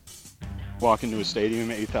walk into a stadium,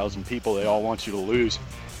 8,000 people, they all want you to lose.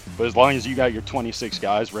 But as long as you got your 26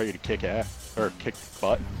 guys ready to kick ass or kick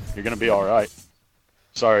butt, you're gonna be all right.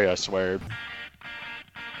 Sorry, I swear.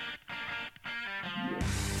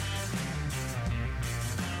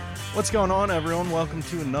 What's going on, everyone? Welcome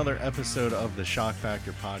to another episode of the Schoch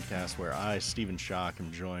Factor podcast, where I, Stephen Schoch,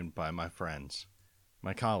 am joined by my friends,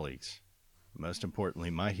 my colleagues, most importantly,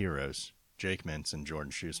 my heroes, Jac Mintz and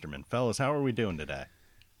Jordan Shusterman. Fellas, how are we doing today?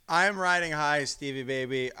 I'm riding high, Stevie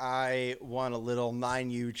baby. I won a little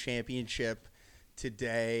 9U championship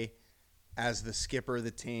today as the skipper of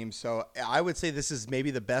the team. So I would say this is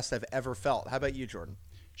maybe the best I've ever felt. How about you, Jordan?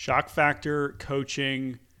 Schoch Factor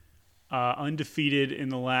coaching, undefeated in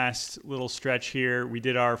the last little stretch here. We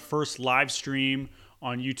did our first live stream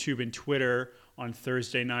on YouTube and Twitter on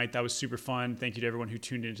Thursday night. That was super fun. Thank you to everyone who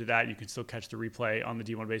tuned into that. You can still catch the replay on the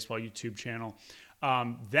D1 Baseball YouTube channel.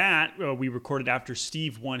 We recorded after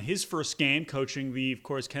Steve won his first game coaching the, of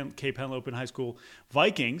course, Cape Henlopen Open High School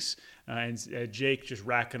Vikings, and Jake just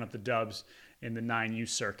racking up the dubs in the 9U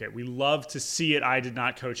circuit. We love to see it. I did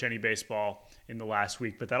not coach any baseball in the last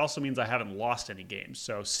week, but that also means I haven't lost any games.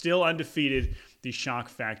 So still undefeated, the Schoch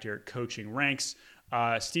Factor coaching ranks.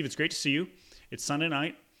 Steve, it's great to see you. It's Sunday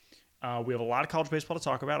night. We have a lot of college baseball to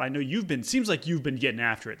talk about. I know seems like you've been getting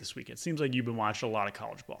after it this weekend. Seems like you've been watching a lot of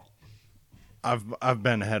college ball. I've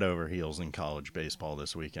been head over heels in college baseball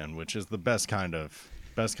this weekend, which is the best kind of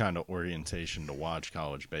orientation to watch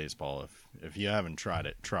college baseball. If you haven't tried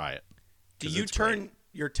it, try it. Do you turn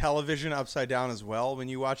your television upside down as well when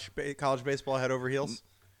you watch college baseball head over heels?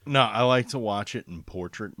 No, I like to watch it in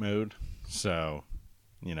portrait mode. So,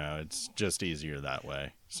 it's just easier that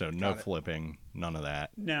way. So no flipping, none of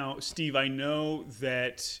that. Now, Steve, I know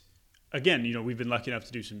that, again, we've been lucky enough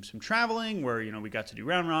to do some traveling where, we got to do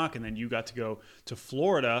Round Rock and then you got to go to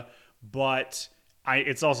Florida. But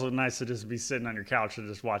it's also nice to just be sitting on your couch and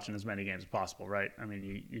just watching as many games as possible, right? I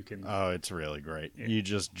mean, you can. Oh, it's really great. Yeah. You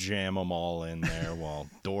just jam them all in there while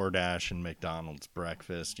DoorDash and McDonald's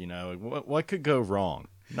breakfast. What could go wrong?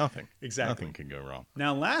 Nothing. Exactly. Nothing could go wrong.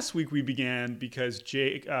 Now, last week we began because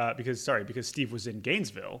Steve was in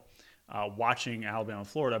Gainesville watching Alabama and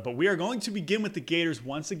Florida. But we are going to begin with the Gators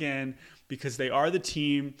once again because they are the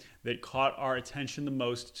team that caught our attention the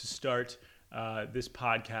most to start this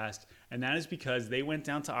podcast. And that is because they went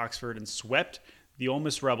down to Oxford and swept the Ole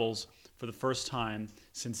Miss Rebels for the first time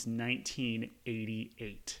since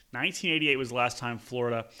 1988. 1988 was the last time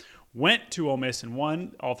Florida went to Ole Miss and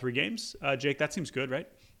won all three games. Jake, that seems good, right?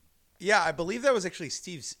 Yeah, I believe that was actually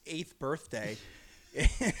Steve's 8th birthday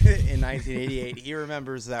in 1988. He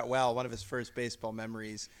remembers that well, one of his first baseball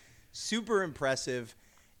memories. Super impressive.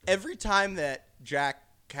 Every time that Jac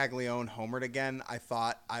Caglianone homered again, I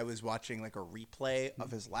thought I was watching like a replay of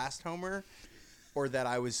his last homer, or that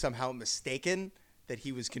I was somehow mistaken that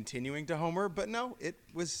he was continuing to homer, but no, it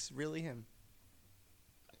was really him.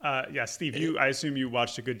 Yeah, Steve, I assume you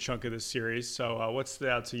watched a good chunk of this series. So what stood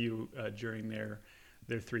out to you during their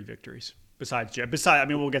three victories? Besides,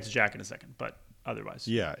 we'll get to Jack in a second, but otherwise.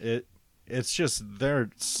 Yeah, it's just they're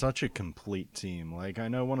such a complete team. Like, I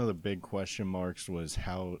know one of the big question marks was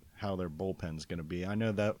how their bullpen's going to be. I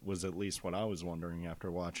know that was at least what I was wondering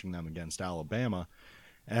after watching them against Alabama.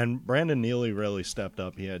 And Brandon Neely really stepped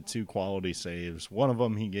up. He had 2 quality saves. One of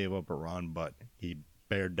them he gave up a run, but he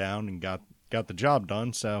bared down and got the job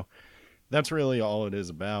done. So that's really all it is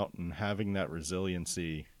about. And having that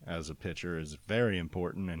resiliency as a pitcher is very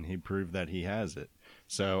important, and he proved that he has it.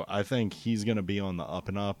 So I think he's going to be on the up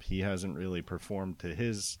and up. He hasn't really performed to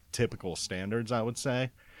his typical standards, I would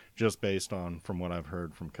say, just based on from what I've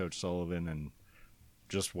heard from Coach Sullivan and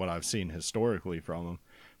just what I've seen historically from him.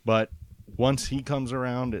 But once he comes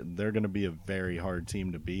around, they're going to be a very hard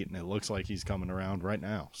team to beat, and it looks like he's coming around right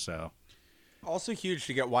now. So also huge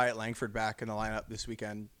to get Wyatt Langford back in the lineup this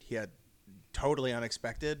weekend. He had totally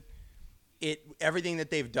unexpected. Everything that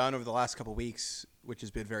they've done over the last couple of weeks, which has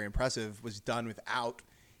been very impressive, was done without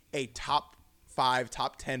a top 5,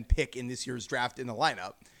 top 10 pick in this year's draft in the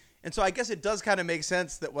lineup. And so I guess it does kind of make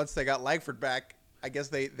sense that once they got Langford back, I guess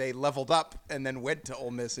they leveled up and then went to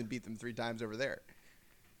Ole Miss and beat them 3 times over there.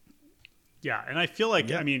 Yeah, and I feel like,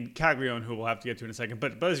 Caglianone, who we'll have to get to in a second,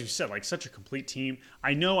 but as you said, like, such a complete team.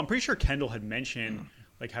 I'm pretty sure Kendall had mentioned,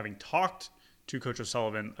 like, having talked to Coach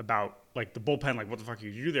O'Sullivan about, like, the bullpen, like, what the fuck do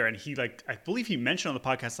you do there? And he, like, I believe he mentioned on the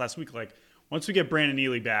podcast last week, like, once we get Brandon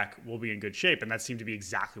Neely back, we'll be in good shape. And that seemed to be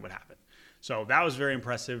exactly what happened. So that was very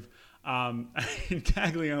impressive.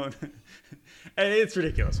 Caglianone, it's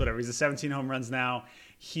ridiculous, whatever. He's at 17 home runs now.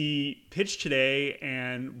 He pitched today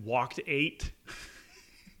and walked 8.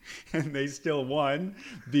 and they still won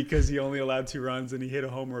because he only allowed 2 runs and he hit a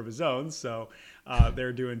homer of his own. So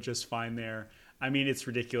they're doing just fine there. I mean, it's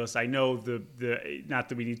ridiculous. I know the not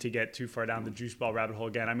that we need to get too far down the juice ball rabbit hole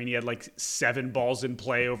again. I mean, he had like 7 balls in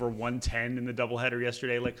play over 110 in the doubleheader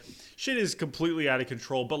yesterday. Like, shit is completely out of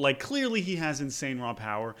control. But like, clearly he has insane raw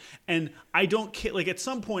power. And I don't care. Like, at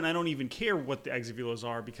some point, I don't even care what the exit velos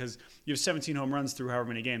are because you have 17 home runs through however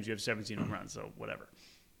many games. You have 17 home runs, so whatever.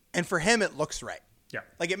 And for him, it looks right. Yeah,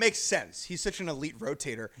 like it makes sense. He's such an elite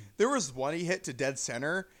rotator. There was one he hit to dead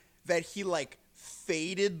center that he like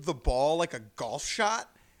faded the ball like a golf shot.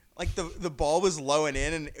 Like the ball was low and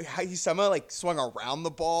in, and he somehow like swung around the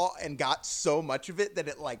ball and got so much of it that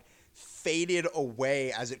it like faded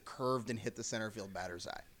away as it curved and hit the center field batter's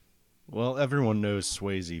eye. Well, everyone knows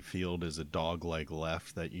Swayze Field is a dog-leg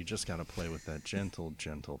left that you just got to play with that gentle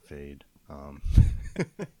fade.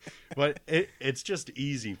 But it's just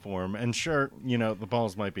easy for him. And sure, you know, the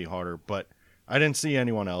balls might be harder, but I didn't see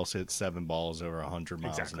anyone else hit 7 balls over 100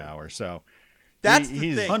 miles an hour. So that's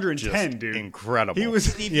he's the thing. 110, dude. Incredible. He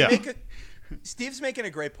was Steve's making a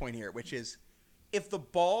great point here, which is if the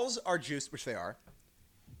balls are juiced, which they are,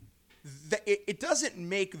 it doesn't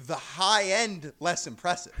make the high end less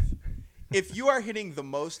impressive. If you are hitting the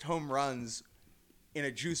most home runs in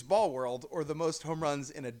a juice ball world or the most home runs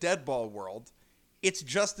in a dead ball world, it's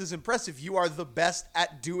just as impressive. You are the best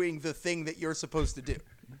at doing the thing that you're supposed to do.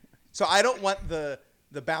 So I don't want the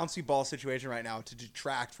bouncy ball situation right now to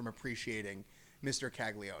detract from appreciating Mr.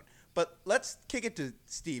 Caglianone. But let's kick it to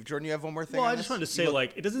Steve. Jordan, you have one more thing? Well, on I just this? wanted to say,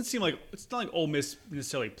 like, it doesn't seem like it's not like Ole Miss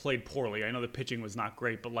necessarily played poorly. I know the pitching was not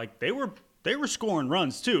great, but like they were scoring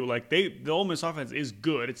runs too. Like the Ole Miss offense is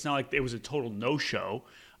good. It's not like it was a total no-show.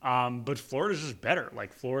 But Florida's just better.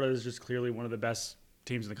 Like Florida is just clearly one of the best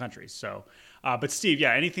teams in the country. So, but Steve,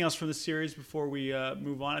 yeah, anything else from this series before we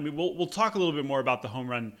move on? I mean, we'll talk a little bit more about the home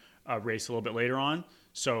run race a little bit later on,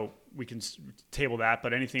 so we can table that.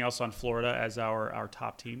 But anything else on Florida as our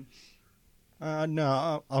top team?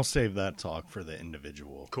 No, I'll save that talk for the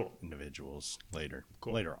individuals later.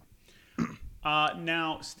 Cool. Later on.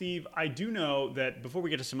 Now, Steve, I do know that before we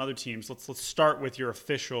get to some other teams, let's start with your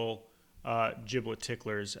official giblet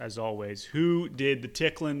ticklers, as always. Who did the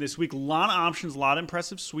tickling this week? A lot of options, a lot of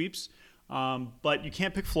impressive sweeps, but you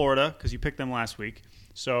can't pick Florida because you picked them last week.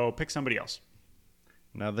 So pick somebody else.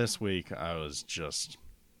 Now this week I was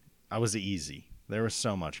easy. There was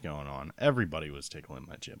so much going on. Everybody was tickling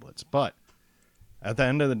my giblets, but at the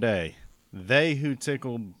end of the day, they who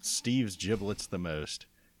tickled Steve's giblets the most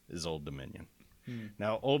is Old Dominion.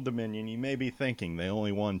 Now, Old Dominion, you may be thinking they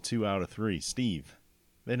only won 2 out of 3. Steve,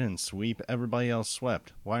 they didn't sweep. Everybody else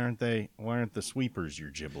swept. Why aren't the sweepers your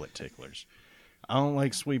giblet ticklers? I don't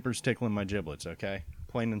like sweepers tickling my giblets, okay?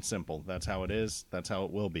 Plain and simple. That's how it is. That's how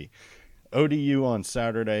it will be. ODU on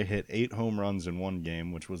Saturday hit 8 home runs in one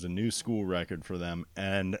game, which was a new school record for them,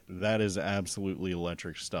 and that is absolutely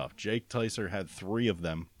electric stuff. Jake Tyser had 3 of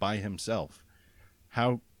them by himself.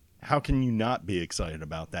 How can you not be excited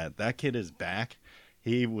about that? That kid is back.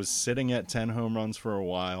 He was sitting at 10 home runs for a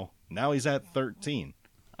while. Now he's at 13.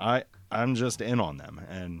 I'm just in on them,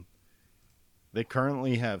 and they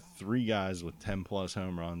currently have 3 guys with 10-plus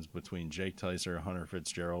home runs between Jake Tyser, Hunter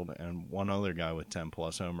Fitzgerald, and one other guy with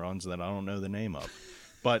 10-plus home runs that I don't know the name of.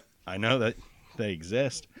 But I know that they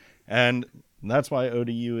exist, and that's why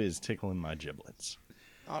ODU is tickling my giblets.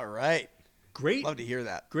 All right. Great. Love to hear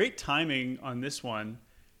that. Great timing on this one.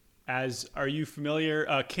 Are you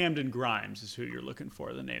familiar? Camden Grimes is who you're looking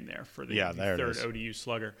for, the name there for the third ODU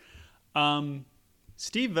slugger.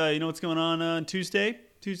 Steve, you know what's going on Tuesday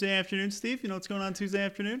afternoon, Steve? You know what's going on Tuesday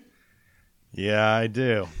afternoon? Yeah, I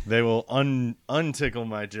do. They will untickle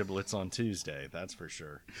my giblets on Tuesday, that's for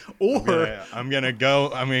sure. Or I'm gonna go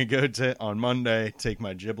on Monday, take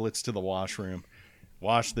my giblets to the washroom,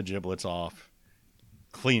 wash the giblets off,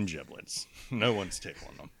 clean giblets. No one's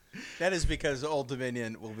tickling them. That is because Old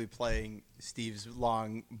Dominion will be playing Steve's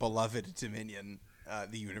long-beloved Dominion,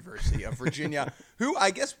 the University of Virginia, who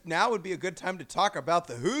I guess now would be a good time to talk about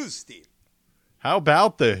the Who's, Steve. How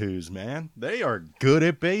about the Who's, man? They are good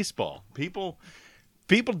at baseball. People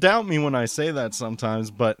doubt me when I say that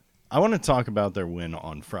sometimes, but I want to talk about their win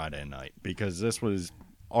on Friday night because this was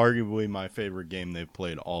arguably my favorite game they've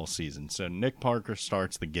played all season. So Nick Parker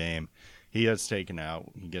starts the game. He gets taken out.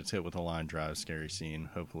 He gets hit with a line drive, scary scene.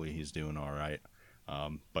 Hopefully he's doing all right.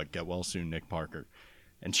 But get well soon, Nick Parker.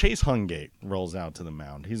 And Chase Hungate rolls out to the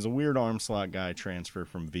mound. He's a weird arm slot guy, transfer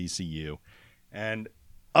from VCU. And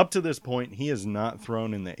up to this point, he has not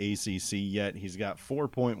thrown in the ACC yet. He's got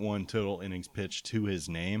 4.1 total innings pitched to his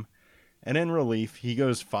name. And in relief, he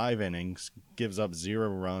goes 5 innings, gives up 0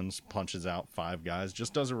 runs, punches out 5 guys,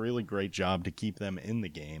 just does a really great job to keep them in the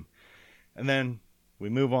game. And then we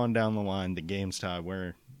move on down the line. The game's tied.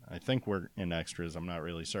 I think we're in extras. I'm not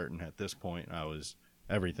really certain at this point.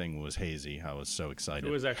 Everything was hazy. I was so excited.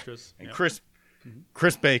 It was extras. And yeah.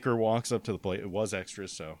 Chris Baker walks up to the plate. It was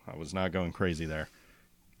extras, so I was not going crazy there.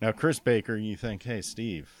 Now, Chris Baker, you think, hey,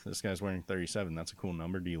 Steve, this guy's wearing 37. That's a cool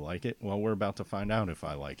number. Do you like it? Well, we're about to find out if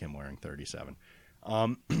I like him wearing 37.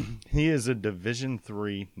 He is a Division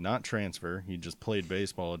III, not transfer. He just played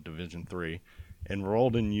baseball at Division III,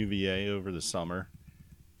 enrolled in UVA over the summer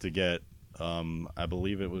to get, I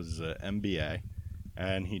believe it was an MBA.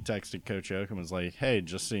 And he texted Coach Oak and was like, hey,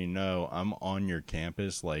 just so you know, I'm on your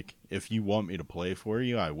campus. Like, if you want me to play for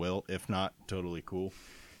you, I will. If not, totally cool.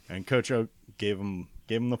 And Coach Oak gave him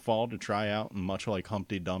the fall to try out, and much like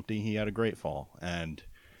Humpty Dumpty, he had a great fall, and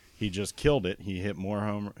he just killed it. He hit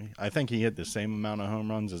I think he hit the same amount of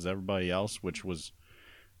home runs as everybody else, which was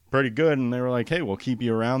pretty good, and they were like, hey, we'll keep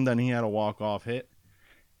you around. Then he had a walk-off hit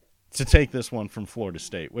to take this one from Florida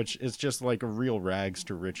State, which is just like a real rags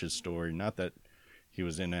to riches story. Not that he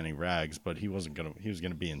was in any rags, but he was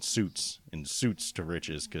gonna be in suits to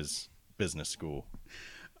riches because business school.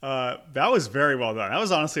 That was very well done. That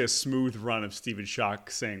was honestly a smooth run of Stephen Schoch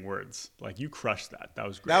saying words. Like, you crushed that. That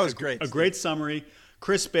was great. That was great. A great summary.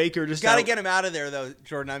 Chris Baker just got to get him out of there, though,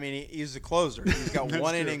 Jordan. I mean, he's a closer. He's got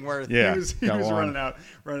one inning worth. Yeah, he was running out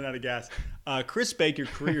of gas. Chris Baker,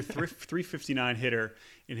 career 359 hitter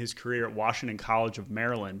in his career at Washington College of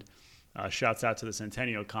Maryland. Shouts out to the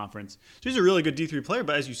Centennial Conference. So he's a really good D3 player,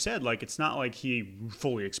 but as you said, like, it's not like he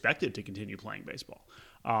fully expected to continue playing baseball.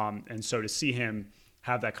 And so to see him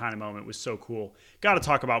have that kind of moment was so cool. Got to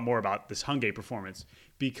talk more about this Hungate performance,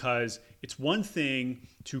 because it's one thing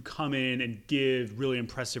to come in and give really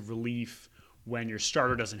impressive relief when your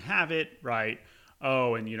starter doesn't have it, right?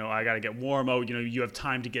 Oh, and, I got to get warm. Oh, you have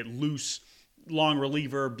time to get loose, long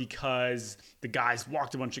reliever because the guys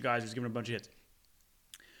walked a bunch of guys, was giving a bunch of hits.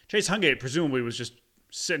 Chase Hungate presumably was just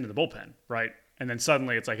sitting in the bullpen, right? And then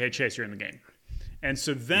suddenly it's like, hey, Chase, you're in the game. And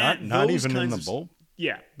so that not even in the bullpen.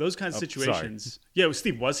 Yeah, those kinds of situations. Sorry. Yeah, was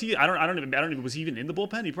Steve. Was he? I don't even. Was he even in the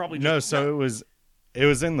bullpen? He probably just, no. So it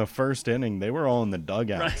was in the first inning. They were all in the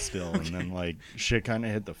dugout right. still, and then like shit kind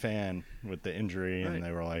of hit the fan with the injury, and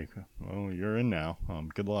they were like, "Oh, you're in now.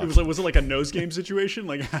 Good luck." Was it like a nose game situation?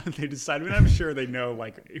 Like, how did they decide? I mean, I'm sure they know.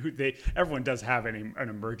 Like, everyone does have an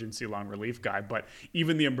emergency long relief guy, but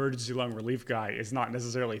even the emergency long relief guy is not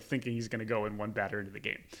necessarily thinking he's going to go in one batter into the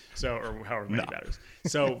game. So, or however many batters.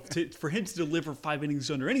 So, for him to deliver 5 innings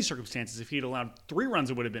under any circumstances, if he had allowed 3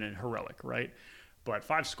 runs, it would have been heroic, right? But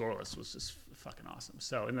 5 scoreless was just fucking awesome.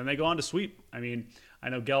 So, and then they go on to sweep. I mean, I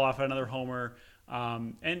know Geloff had another homer.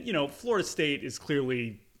 And, Florida State is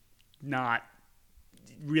clearly not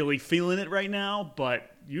really feeling it right now,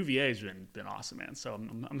 but UVA has been awesome, man. So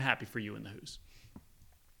I'm happy for you and the Hoos.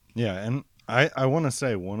 Yeah, and I want to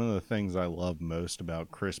say one of the things I love most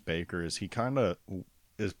about Chris Baker is he kind of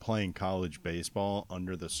is playing college baseball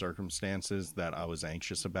under the circumstances that I was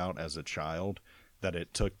anxious about as a child that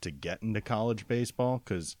it took to get into college baseball,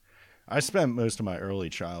 because I spent most of my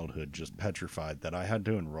early childhood just petrified that I had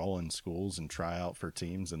to enroll in schools and try out for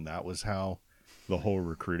teams, and that was how the whole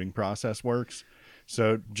recruiting process works.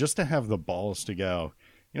 So just to have the balls to go,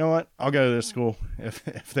 you know what, I'll go to this school.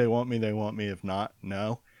 If they want me, they want me. If not,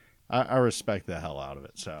 no. I respect the hell out of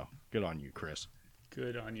it. So good on you, Chris.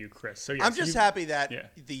 Good on you, Chris. So yeah, I'm just happy that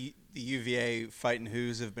the UVA Fightin'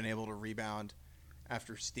 Hoos have been able to rebound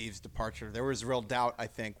after Steve's departure. There was real doubt, I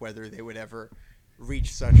think, whether they would ever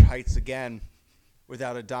reach such heights again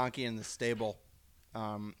without a donkey in the stable.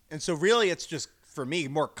 And so really it's just, for me,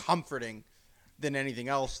 more comforting than anything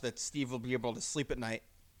else that Steve will be able to sleep at night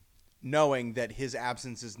knowing that his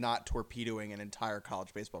absence is not torpedoing an entire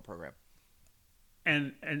college baseball program.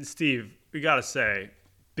 And Steve, we got to say,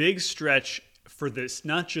 big stretch for this,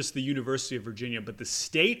 not just the University of Virginia, but the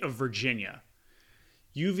state of Virginia.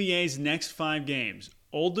 UVA's next 5 games: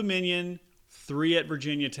 Old Dominion, 3 at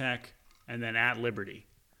Virginia Tech, and then at Liberty.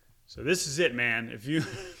 So this is it, man. If you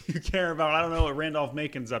care about, I don't know what Randolph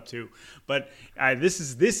Macon's up to, but this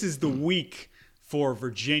is the week for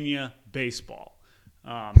Virginia baseball.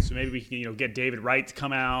 So maybe we can get David Wright to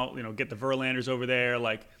come out, get the Verlanders over there.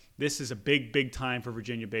 Like, this is a big time for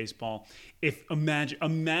Virginia baseball.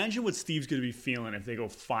 Imagine what Steve's going to be feeling if they go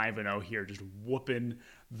 5-0 here, just whooping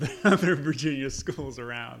the other Virginia schools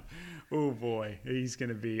around. Oh boy, he's going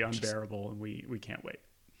to be unbearable, and we can't wait.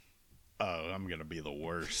 Oh, I'm going to be the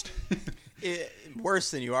worst.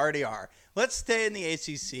 Worse than you already are. Let's stay in the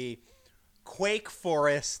ACC. Quake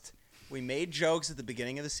Forest We made jokes at the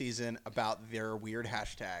beginning of the season about their weird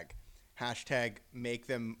hashtag. Hashtag make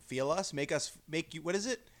them feel us. Make you. What is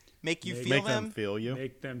it? Make you feel Make them. them feel you.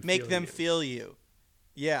 Make them feel you.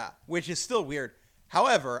 Yeah, which is still weird.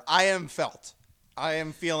 However, I am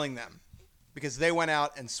feeling them because they went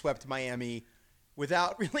out and swept Miami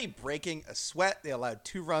without really breaking a sweat. They allowed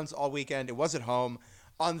 2 runs all weekend. It was at home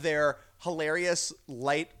on their hilarious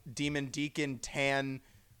light Demon Deacon tan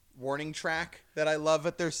warning track that I love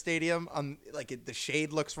at their stadium. The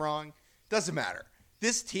shade looks wrong. Doesn't matter.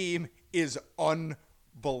 This team is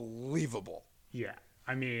unbelievable. Yeah.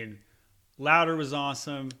 I mean, Louder was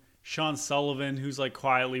awesome. Sean Sullivan, who's like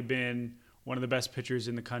quietly been one of the best pitchers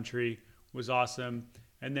in the country, was awesome.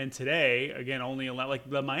 And then today, again,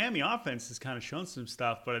 the Miami offense has kind of shown some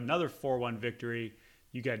stuff, but another 4-1 victory.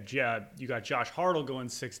 You got Josh Hartle going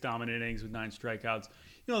 6 dominant innings with 9 strikeouts.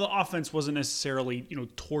 The offense wasn't necessarily,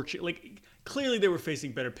 torching. Like, clearly they were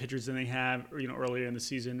facing better pitchers than they have, earlier in the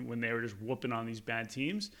season when they were just whooping on these bad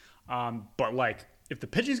teams. But like, if the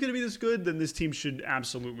pitching is going to be this good, then this team should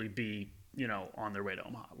absolutely be, on their way to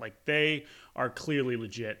Omaha. Like, they are clearly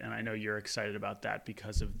legit, and I know you're excited about that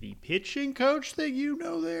because of the pitching coach that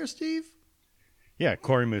there, Steve. Yeah,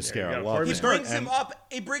 Corey Muscara.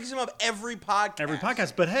 He brings him up every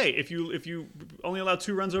podcast. But hey, if you only allow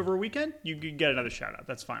 2 runs over a weekend, you can get another shout out.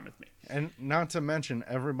 That's fine with me. And not to mention,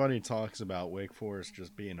 everybody talks about Wake Forest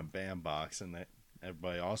just being a bandbox, and that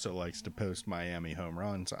everybody also likes to post Miami home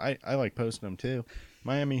runs. I like posting them too.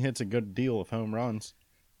 Miami hits a good deal of home runs.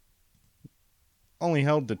 Only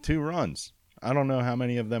held to 2 runs. I don't know how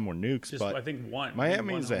many of them were nukes, but I think one.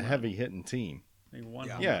 Miami's a heavy hitting team.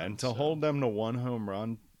 Yeah, and to hold them to 1 home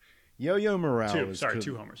run, Yo-Yo Morales.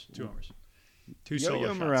 2 homers. 2 homers. 2 solo Yo-Yo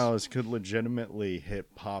shots. Morales could legitimately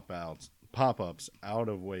hit pop-ups out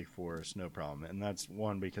of Wake Forest, no problem. And that's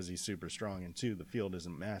 1, because he's super strong, and 2, the field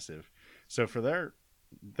isn't massive. So for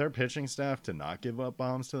their pitching staff to not give up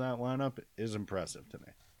bombs to that lineup is impressive to me.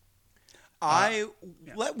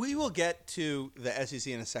 We will get to the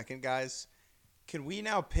SEC in a second, guys. Can we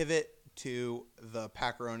now pivot to the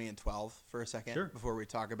Packeroni 12 for a second before we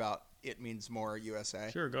talk about It Means More USA?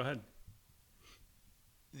 Sure, go ahead.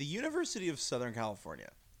 The University of Southern California,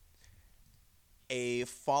 a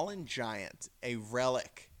fallen giant, a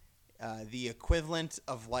relic, the equivalent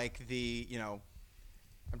of like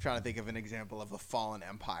I'm trying to think of an example of a fallen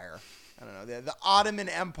empire. I don't know, the Ottoman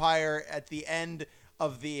Empire at the end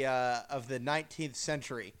of the 19th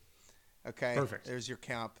century. Okay, perfect. There's your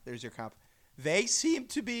comp. They seem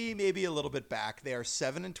to be maybe a little bit back. They are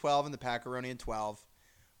 7-12 in the Packeroni 12,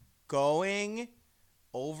 going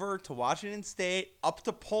over to Washington State, up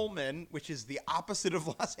to Pullman, which is the opposite of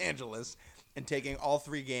Los Angeles, and taking all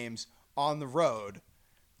 3 games on the road.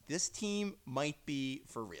 This team might be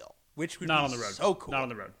for real, which would not be on the road. So cool. Not on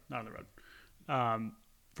the road.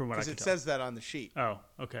 From what I can because it tell. says that on the sheet. Oh,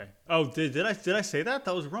 okay. Oh, did I say that?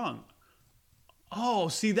 That was wrong. Oh,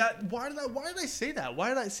 see that? Why did I say that? Why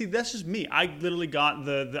did I see? That's just me. I literally got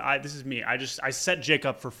this is me. I set Jake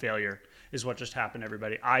up for failure. Is what just happened,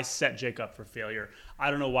 everybody. I set Jake up for failure.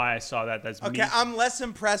 I don't know why I saw that. That's okay. me. I'm less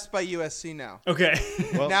impressed by USC now. Okay.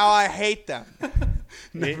 Well, now I hate them.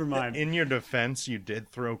 Never mind. In your defense, you did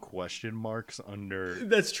throw question marks under.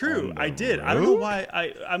 That's true. I did. Road? I don't know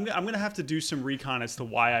why. I'm gonna have to do some recon as to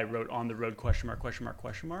why I wrote on the road ?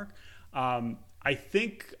 I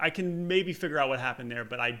think I can maybe figure out what happened there,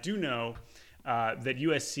 but I do know that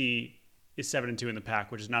USC is 7-2 in the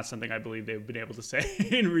pack, which is not something I believe they've been able to say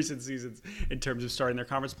in recent seasons in terms of starting their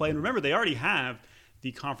conference play. And remember, they already have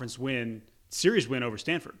the conference series win over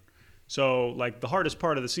Stanford. So, like, the hardest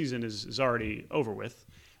part of the season is already over with.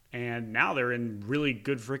 And now they're in really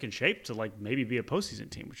good freaking shape to, like, maybe be a postseason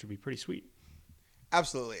team, which would be pretty sweet.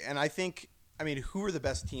 Absolutely. And who are the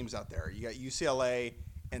best teams out there? You got UCLA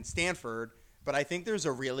and Stanford. But I think there's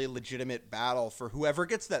a really legitimate battle for whoever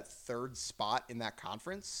gets that 3rd spot in that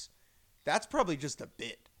conference. That's probably just a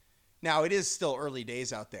bid. Now, it is still early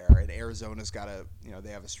days out there, and Arizona's got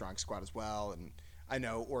they have a strong squad as well. And I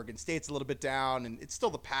know Oregon State's a little bit down, and it's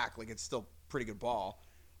still the pack. Like, it's still pretty good ball.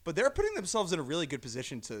 But they're putting themselves in a really good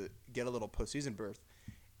position to get a little postseason berth.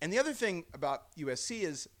 And the other thing about USC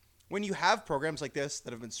is when you have programs like this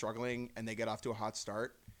that have been struggling and they get off to a hot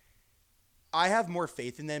start, I have more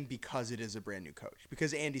faith in them because it is a brand new coach.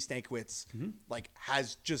 Because Andy Stankiewicz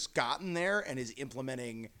has just gotten there and is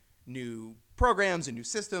implementing new programs and new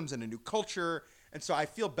systems and a new culture. And so I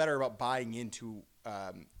feel better about buying into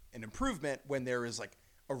an improvement when there is like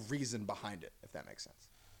a reason behind it, if that makes sense.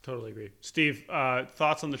 Totally agree. Steve,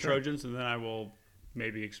 thoughts on the Trojans, and then I will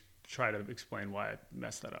maybe try to explain why I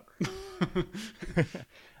messed that up.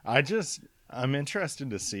 I'm interested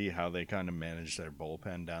to see how they kind of manage their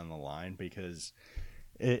bullpen down the line, because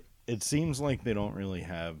it seems like they don't really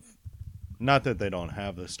have, not that they don't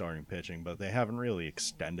have the starting pitching, but they haven't really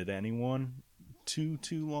extended anyone too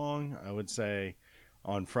long. I would say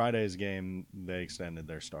on Friday's game, they extended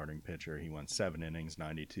their starting pitcher. He went 7 innings,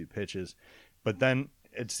 92 pitches. But then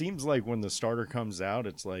it seems like when the starter comes out,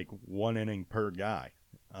 it's like 1 inning per guy,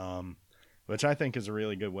 which I think is a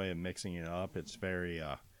really good way of mixing it up. It's very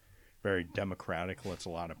democratic, lets a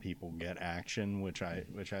lot of people get action, which I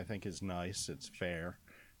think is nice. It's fair.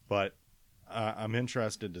 But I'm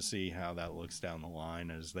interested to see how that looks down the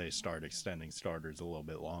line as they start extending starters a little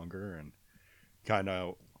bit longer, and kind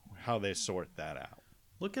of how they sort that out.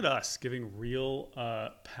 Look at us giving real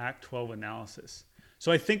Pac-12 analysis.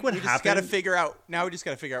 So I think what happened... We just got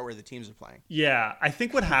to figure out where the teams are playing. Yeah, I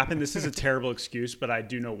think what happened, this is a terrible excuse, but I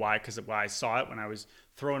do know why, because I saw it when I was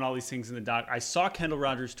throwing all these things in the doc. I saw Kendall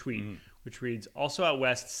Rogers' tweet, which reads, also out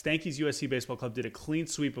west, Stanky's USC Baseball Club did a clean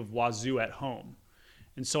sweep of Wazoo at home.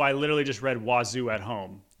 And so I literally just read Wazoo at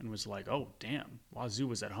home and was like, oh, damn, Wazoo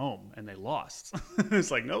was at home and they lost.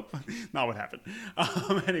 It's like, nope, not what happened.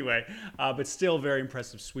 Anyway, but still very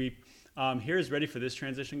impressive sweep. Here's ready for this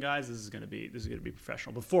transition, guys. This is gonna be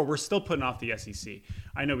professional. Before, we're still putting off the SEC.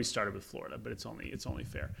 I know we started with Florida, but it's only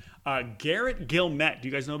fair. Garrett Gilmet. Do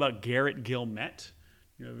you guys know about Garrett Gilmet?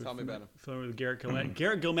 Tell me about him. Familiar with Garrett Gilmet?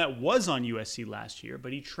 Garrett Gilmet was on USC last year,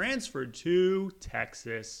 but he transferred to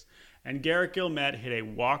Texas. And Garrett Gilmet hit a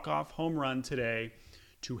walk-off home run today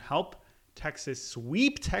to help Texas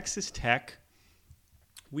sweep Texas Tech.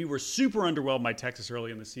 We were super underwhelmed by Texas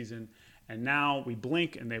early in the season, and now we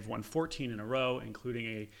blink and they've won 14 in a row,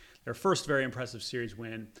 including their first very impressive series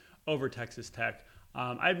win over Texas Tech.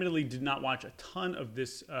 I admittedly did not watch a ton of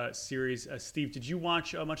this series. Steve, did you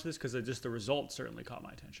watch much of this? Because just the results certainly caught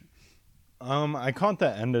my attention. I caught the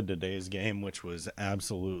end of today's game, which was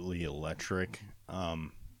absolutely electric.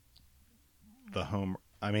 The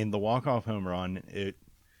walk-off home run, it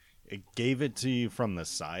gave it to you from the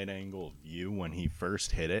side angle view when he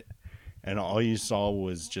first hit it, and all you saw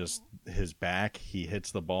was just his back. He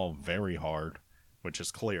hits the ball very hard, which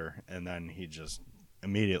is clear, and then he just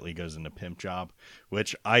immediately goes into pimp job,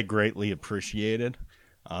 which I greatly appreciated.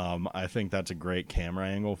 I think that's a great camera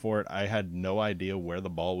angle for it. I had no idea where the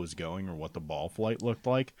ball was going or what the ball flight looked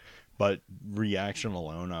like, but reaction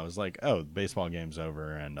alone, I was like, "Oh, the baseball game's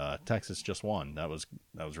over, and Texas just won." That was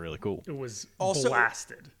really cool. It was also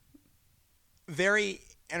blasted. Very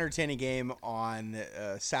entertaining game on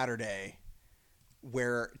Saturday,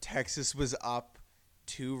 where Texas was up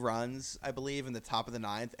 2 runs, I believe, in the top of the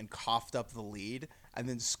 9th, and coughed up the lead, and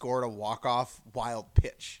then scored a walk-off wild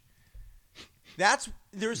pitch.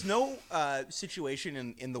 There's no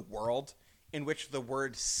situation in the world in which the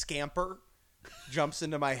word scamper jumps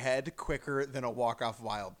into my head quicker than a walk-off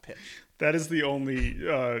wild pitch. That is the only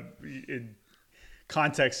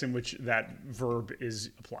context in which that verb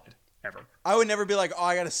is applied ever. I would never be like, oh,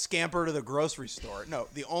 I got to scamper to the grocery store. No,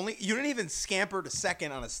 you didn't even scamper to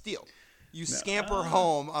second on a steal. You scamper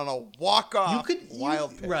home on a walk-off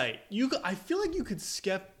wild pitch. Right. I feel like you could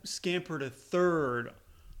scamper to third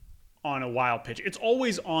on a wild pitch. It's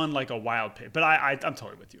always on like a wild pitch. But I'm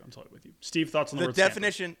totally with you. Steve, thoughts on the word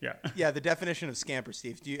definition? Scamper? Yeah, the definition of scamper,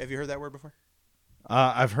 Steve. Have you heard that word before?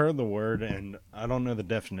 I've heard the word, and I don't know the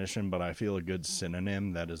definition, but I feel a good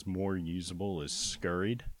synonym that is more usable is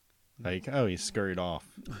scurried. Like, oh, he scurried off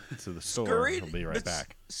to the store. He'll be right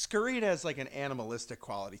back. Scurried has like an animalistic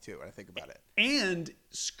quality too, when I think about it. And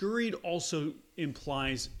scurried also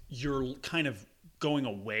implies you're kind of going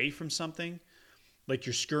away from something. Like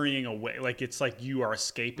you're scurrying away. Like it's like you are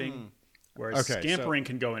escaping. Whereas scampering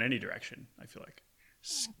can go in any direction, I feel like.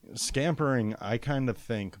 Scampering, I kind of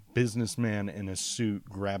think businessman in a suit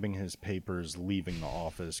grabbing his papers, leaving the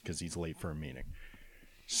office because he's late for a meeting.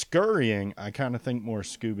 Scurrying, I kind of think more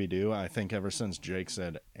Scooby-Doo. I think ever since Jake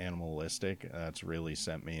said animalistic, that's really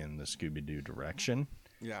sent me in the Scooby-Doo direction.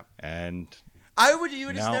 Yeah. And you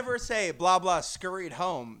would just never say blah blah scurried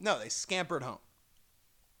home. No, they scampered home.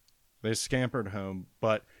 They scampered home,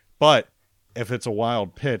 but if it's a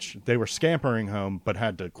wild pitch, they were scampering home but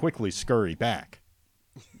had to quickly scurry back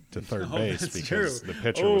to third base because the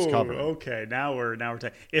pitcher was covered. Okay, now we're talking.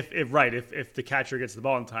 If the catcher gets the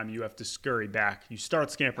ball in time, you have to scurry back. You start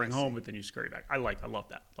scampering home, but then you scurry back. I love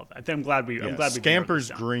that. I'm glad we. Scampers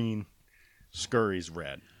green, scurries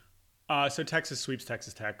red. So Texas sweeps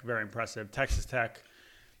Texas Tech. Very impressive. Texas Tech.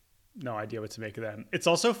 No idea what to make of them. It's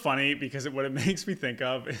also funny because what it makes me think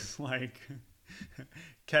of is like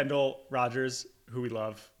Kendall Rogers, who we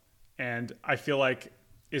love, and I feel like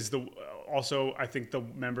is the also I think the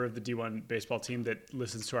member of the D1 baseball team that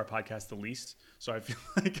listens to our podcast the least. So I feel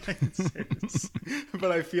like I can say this,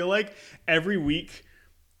 but I feel like every week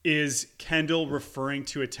is Kendall referring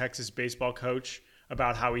to a Texas baseball coach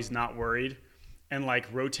about how he's not worried and like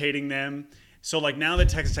rotating them. So like now that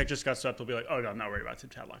Texas Tech just got swept, they'll be like, oh no, I'm not worried about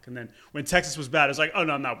Tim Tadlock. And then when Texas was bad, it's like, oh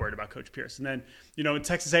no, I'm not worried about Coach Pierce. And then, you know, when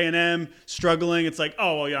Texas A&M struggling, it's like,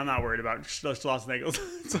 oh well, yeah, I'm not worried about Los Negros.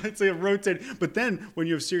 It's like a rotate. But then when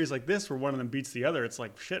you have series like this where one of them beats the other, it's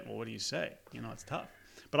like, shit, well, what do you say? You know, it's tough.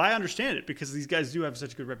 But I understand it because these guys do have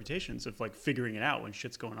such good reputations of like figuring it out when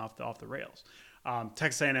shit's going off the rails.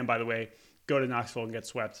 Texas A&M, by the way, go to Knoxville and get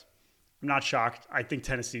swept. I'm not shocked. I think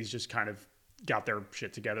Tennessee's just kind of got their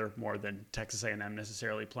shit together more than Texas A&M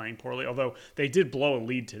necessarily playing poorly. Although they did blow a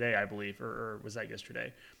lead today, I believe, or was that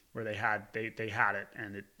yesterday, where they had it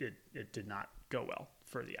and it did not go well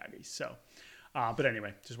for the Aggies. So, but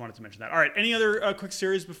anyway, just wanted to mention that. All right, any other quick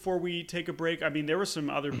series before we take a break? I mean, there were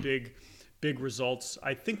some other big results.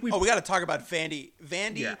 I think we got to talk about Vandy.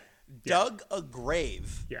 Vandy dug a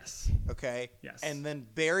grave. Yes. Okay. Yes. And then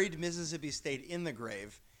buried Mississippi State in the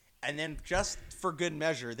grave. And then just for good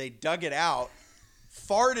measure, they dug it out,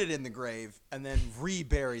 farted in the grave, and then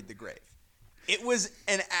reburied the grave. It was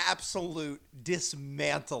an absolute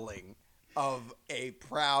dismantling of a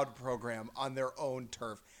proud program on their own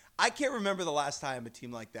turf. I can't remember the last time a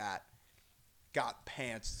team like that got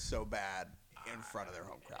pantsed so bad in front of their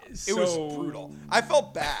home crowd. It was brutal. I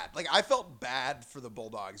felt bad. Like, I felt bad for the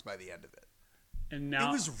Bulldogs by the end of it. And now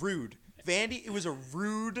it was rude. Vandy, it was a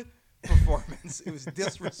rude performance. It was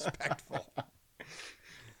disrespectful.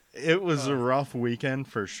 It was a rough weekend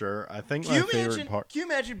for sure. I think my favorite part. Can you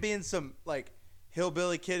imagine being some like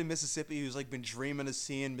hillbilly kid in Mississippi who's like been dreaming of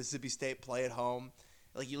seeing Mississippi State play at home?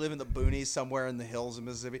 Like you live in the boonies somewhere in the hills of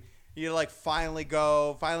Mississippi. You like finally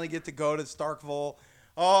get to go to Starkville.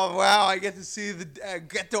 Oh wow, I get to see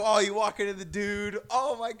you walk into the dude.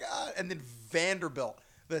 Oh my god! And then Vanderbilt,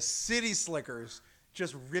 the city slickers,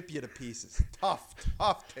 just rip you to pieces. Tough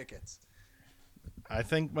tickets. I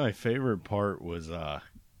think my favorite part was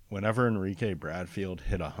whenever Enrique Bradfield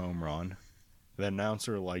hit a home run, the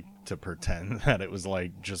announcer liked to pretend that it was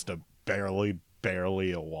like just a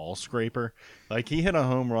barely a wall scraper. Like he hit a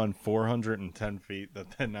home run 410 feet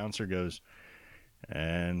that the announcer goes,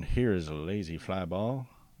 and here's a lazy fly ball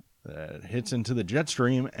that hits into the jet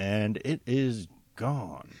stream and it is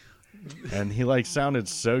gone. And he like sounded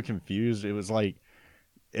so confused. It was like,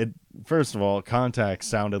 first of all, contact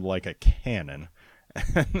sounded like a cannon,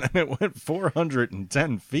 and then it went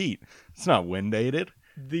 410 feet. It's not wind aided.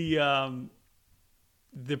 The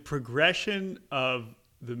progression of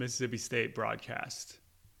the Mississippi State broadcast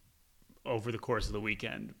over the course of the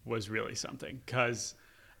weekend was really something. Because,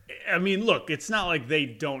 I mean, look, it's not like they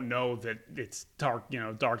don't know that it's dark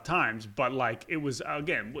times, but like it was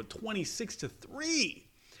again 26-3.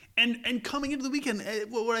 And coming into the weekend,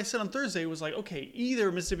 what I said on Thursday was like, okay,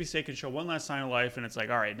 either Mississippi State can show one last sign of life, and it's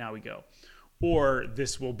like, all right, now we go. Or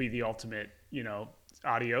this will be the ultimate,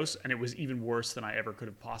 adios. And it was even worse than I ever could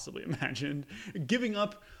have possibly imagined. Giving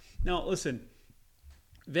up. Now, listen,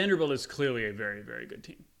 Vanderbilt is clearly a very, very good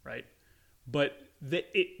team, right? But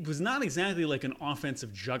it was not exactly like an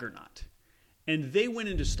offensive juggernaut. And they went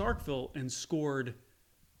into Starkville and scored,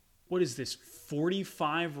 what is this,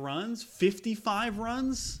 45 runs, 55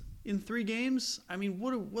 runs in 3 games? I mean,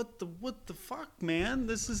 what the fuck, man?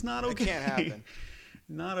 This is not okay. It can't happen.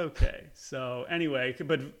 Not okay. So anyway,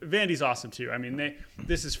 but Vandy's awesome too. I mean,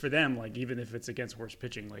 this is for them. Like even if it's against worse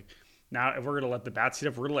pitching, like now if we're gonna let the bats heat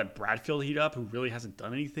up, we're gonna let Bradfield heat up, who really hasn't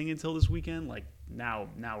done anything until this weekend. Like now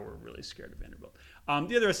we're really scared of Vanderbilt.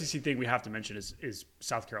 The other SEC thing we have to mention is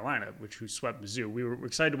South Carolina, who swept Mizzou. We were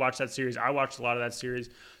excited to watch that series. I watched a lot of that series.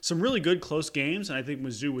 Some really good close games, and I think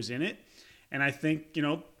Mizzou was in it. And I think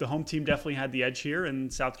the home team definitely had the edge here,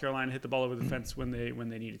 and South Carolina hit the ball over the fence when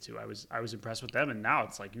they needed to. I was impressed with them, and now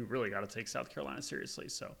it's like you really got to take South Carolina seriously.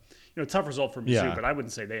 So tough result for Mizzou, but I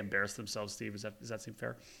wouldn't say they embarrassed themselves. Steve, does that seem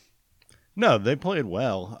fair? No, they played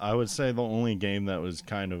well. I would say the only game that was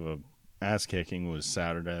kind of a ass kicking was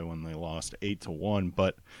Saturday when they lost 8-1.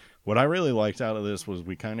 But what I really liked out of this was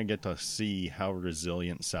we kind of get to see how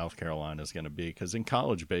resilient South Carolina is going to be, because in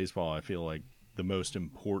college baseball, I feel like the most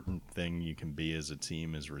important thing you can be as a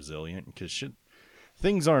team is resilient, because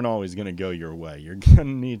things aren't always going to go your way. You're going to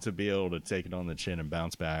need to be able to take it on the chin and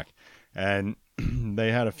bounce back. And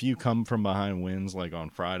they had a few come from behind wins. Like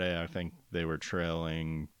on Friday, I think they were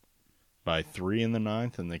trailing by 3 in the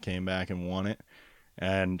 9th, and they came back and won it.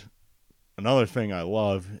 And another thing I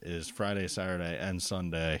love is Friday, Saturday, and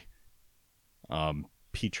Sunday,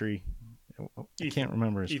 Petrie. I can't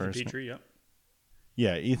remember his first name. Petrie, yep.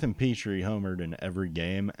 Yeah, Ethan Petrie homered in every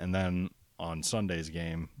game, and then on Sunday's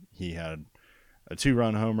game, he had a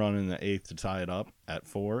 2-run home run in the 8th to tie it up at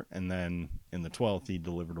 4, and then in the 12th, he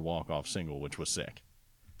delivered a walk-off single, which was sick.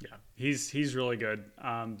 Yeah, he's really good.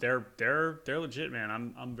 They're legit,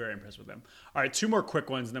 man. I'm very impressed with them. All right, 2 more quick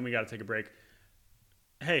ones, and then we got to take a break.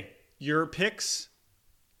 Hey, your picks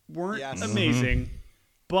weren't amazing,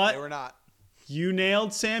 but they were not. You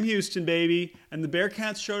nailed Sam Houston, baby, and the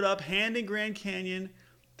Bearcats showed up hand in Grand Canyon.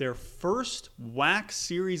 Their first WAC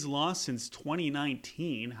series loss since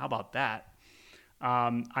 2019. How about that?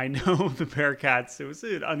 I know the Bearcats, it was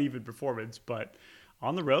an uneven performance, but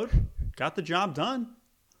on the road, got the job done.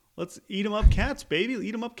 Let's eat 'em up Cats, baby.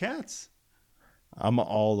 Eat 'em up Cats. I'm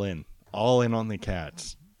all in on the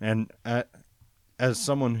Cats. And as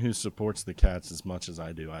someone who supports the Cats as much as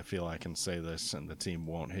I do, I feel I can say this and the team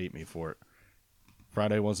won't hate me for it.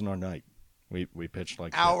 Friday wasn't our night. We pitched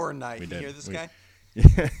like our shit. night. You hear this guy?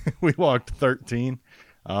 Yeah, we walked 13.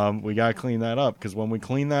 We got to clean that up because when we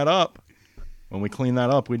clean that up,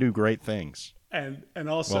 we do great things. And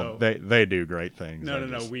also, well, they do great things.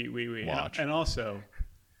 No. We watch. And also,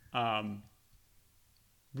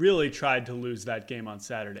 really tried to lose that game on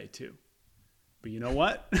Saturday too. But you know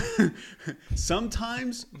what?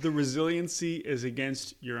 Sometimes the resiliency is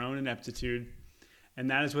against your own ineptitude, and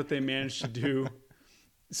that is what they managed to do,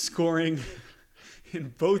 scoring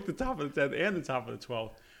in both the top of the 10th and the top of the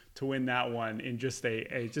 12th to win that one in just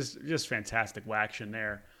a just fantastic action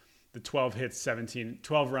there. The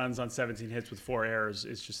 12 runs on 17 hits with 4 errors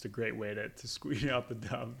is just a great way to squeeze out the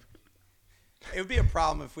dub. It would be a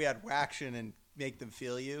problem if we had Waction and Make Them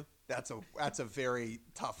Feel You. That's a very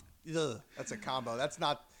tough. That's a combo. That's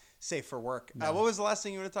not safe for work. No. What was the last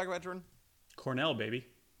thing you want to talk about, Jordan? Cornell, baby.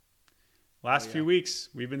 Last few weeks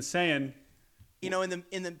we've been saying. You know,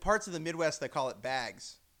 in the parts of the Midwest, they call it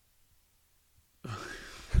bags.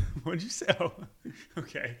 What did you say? Oh,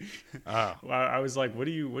 okay. Well, I was like, what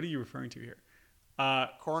are you referring to here?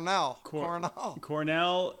 Cornell.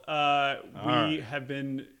 Cornell. We have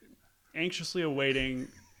been anxiously awaiting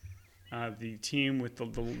the team with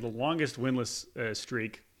the longest winless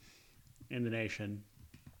streak in the nation.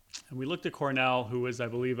 And we looked at Cornell, who was, I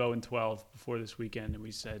believe, 0-12 before this weekend, and we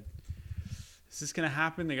said, is this going to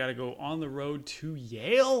happen? They got to go on the road to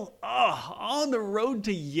Yale? Oh, on the road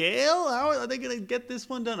to Yale? How are they going to get this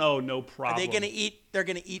one done? Oh, no problem. Are they going to eat? They're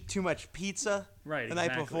going to eat too much pizza the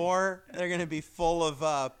night before. They're going to be full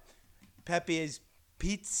of Pepe's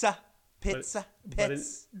pizza.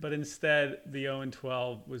 But instead, the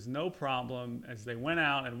 0-12 was no problem as they went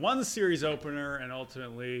out and won the series opener and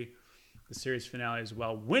ultimately the series finale as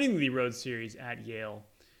well, winning the road series at Yale.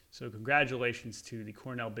 So congratulations to the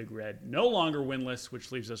Cornell Big Red. No longer winless,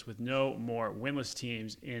 which leaves us with no more winless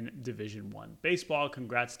teams in Division I baseball.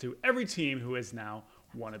 Congrats to every team who has now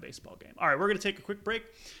won a baseball game. All right, we're going to take a quick break,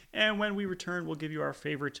 and when we return, we'll give you our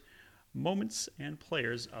favorite moments and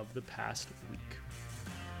players of the past week.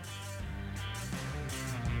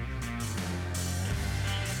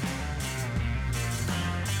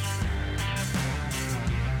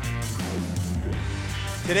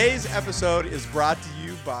 Today's episode is brought to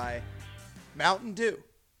you by Mountain Dew.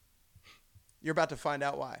 You're about to find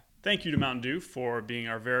out why. Thank you to Mountain Dew for being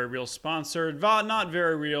our very real sponsor. Not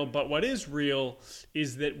very real, but what is real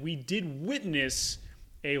is that we did witness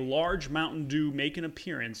a large Mountain Dew make an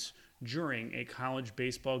appearance during a college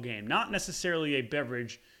baseball game. Not necessarily a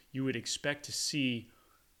beverage you would expect to see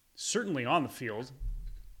certainly on the field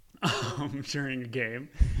during a game.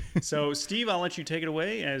 So, Steve, I'll let you take it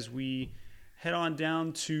away as we head on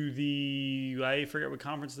down to I forget what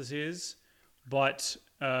conference this is, but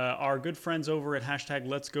our good friends over at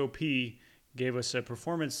 #Let'sGoP gave us a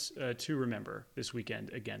performance to remember this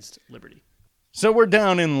weekend against Liberty. So we're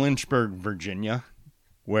down in Lynchburg, Virginia,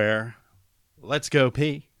 where Let's Go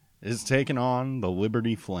P is taking on the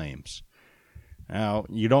Liberty Flames. Now,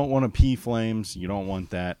 you don't want to P Flames. You don't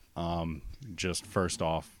want that just first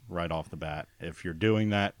off, right off the bat. If you're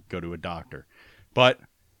doing that, go to a doctor. But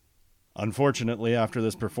unfortunately, after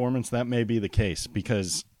this performance, that may be the case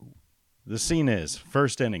because the scene is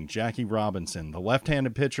first inning, Jackie Robinson, the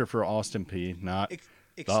left-handed pitcher for Austin P, not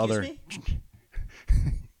the other. Excuse me?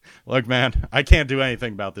 Look, man, I can't do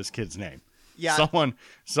anything about this kid's name. Yeah.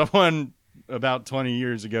 Someone about 20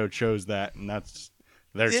 years ago chose that, and that's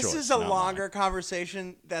their choice. This is a longer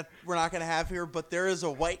conversation that we're not going to have here, but there is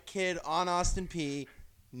a white kid on Austin P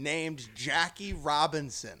named Jackie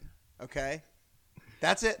Robinson, okay?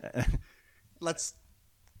 That's it. Let's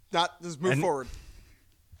move forward.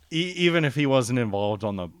 Even if he wasn't involved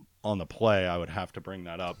on the play, I would have to bring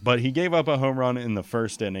that up. But he gave up a home run in the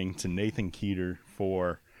first inning to Nathan Keeter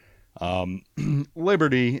for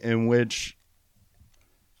Liberty, in which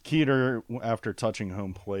Keeter, after touching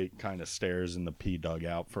home plate, kind of stares in the P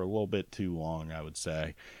dugout for a little bit too long, I would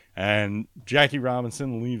say. And Jackie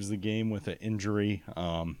Robinson leaves the game with an injury.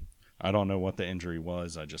 I don't know what the injury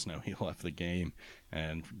was. I just know he left the game,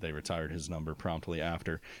 and they retired his number promptly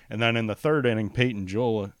after. And then in the third inning, Peyton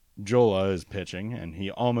Jola is pitching, and he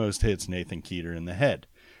almost hits Nathan Keeter in the head.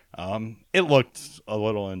 It looked a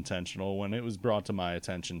little intentional. When it was brought to my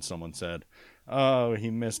attention, someone said, "Oh, he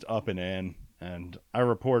missed up and in," and I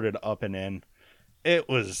reported up and in. It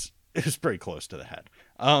was pretty close to the head.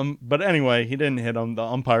 But anyway, he didn't hit him. The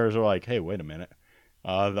umpires are like, "Hey, wait a minute."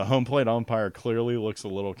 The home plate umpire clearly looks a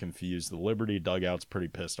little confused. The Liberty dugout's pretty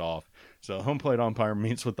pissed off. So the home plate umpire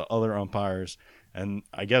meets with the other umpires, and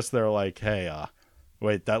I guess they're like, "Hey,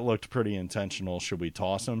 wait, that looked pretty intentional. Should we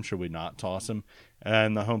toss him? Should we not toss him?"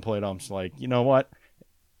 And the home plate ump's like, "You know what?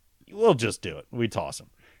 We'll just do it. We toss him."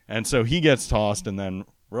 And so he gets tossed, and then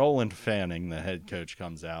Roland Fanning, the head coach,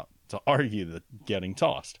 comes out to argue the getting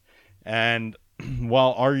tossed. And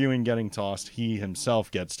while arguing getting tossed, he himself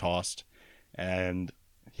gets tossed, and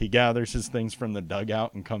he gathers his things from the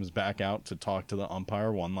dugout and comes back out to talk to the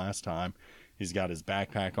umpire one last time. He's got his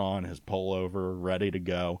backpack on, his pullover, ready to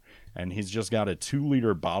go, and he's just got a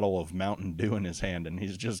 2-liter bottle of Mountain Dew in his hand, and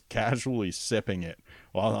he's just casually sipping it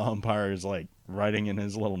while the umpire is like writing in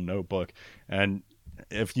his little notebook. And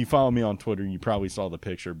if you follow me on Twitter, you probably saw the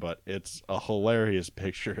picture, but it's a hilarious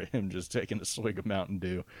picture of him just taking a swig of Mountain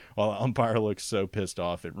Dew while the umpire looks so pissed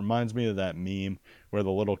off. It reminds me of that meme where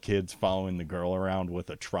the little kid's following the girl around with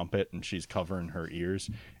a trumpet and she's covering her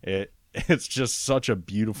ears. It's just such a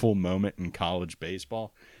beautiful moment in college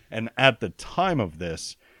baseball. And at the time of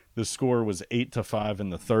this, the score was 8-5 in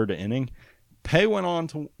the third inning. P went on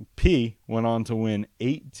to win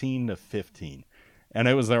 18-15. And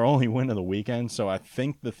it was their only win of the weekend, so I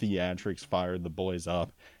think the theatrics fired the boys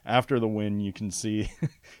up. After the win, you can see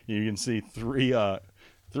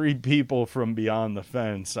three people from beyond the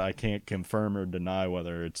fence. I can't confirm or deny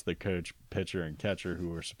whether it's the coach, pitcher, and catcher who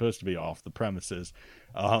were supposed to be off the premises,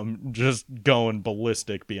 just going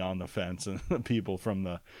ballistic beyond the fence, and the people from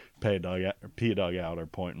the P dugout are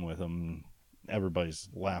pointing with them. Everybody's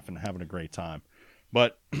laughing, having a great time.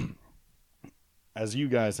 But as you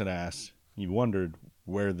guys had asked, you wondered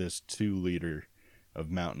where this 2-liter of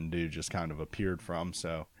Mountain Dew just kind of appeared from.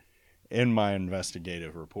 So in my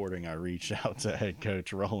investigative reporting, I reached out to head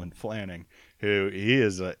coach Roland Fanning, who he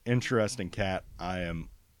is an interesting cat. I am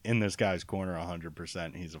in this guy's corner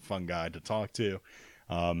 100%. He's a fun guy to talk to.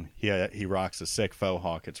 He rocks a sick faux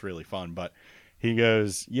hawk. It's really fun. But he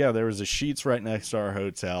goes, "Yeah, there was a Sheetz right next to our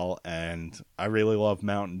hotel, and I really love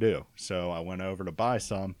Mountain Dew. So I went over to buy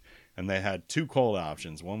some. And they had 2 cold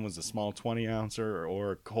options. One was a small 20-ouncer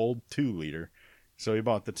or a cold 2-liter. So he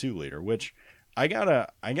bought the 2-liter, which I gotta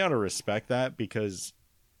respect that, because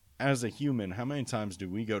as a human, how many times do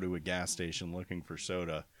we go to a gas station looking for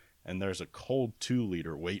soda and there's a cold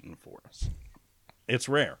 2-liter waiting for us? It's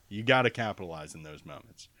rare. You got to capitalize in those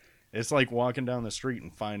moments. It's like walking down the street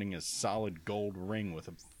and finding a solid gold ring with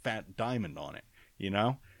a fat diamond on it, you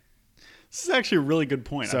know? This is actually a really good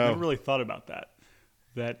point. So, I've never really thought about that.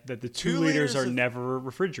 That the 2 liters are never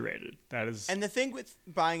refrigerated. That is, and the thing with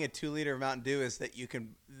buying a 2-liter of Mountain Dew is that you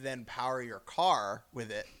can then power your car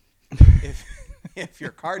with it if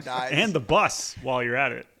your car dies, and the bus while you're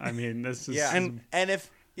at it. I mean, this is and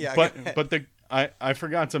if but I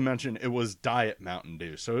forgot to mention it was Diet Mountain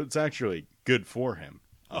Dew, so it's actually good for him.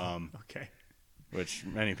 Okay, which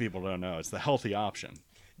many people don't know. It's the healthy option.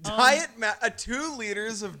 2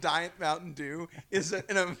 liters of Diet Mountain Dew is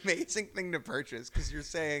an amazing thing to purchase, because you're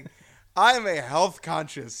saying, I am a health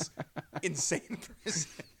conscious, insane person.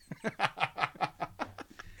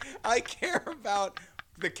 I care about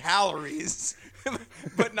the calories,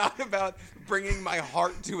 but not about bringing my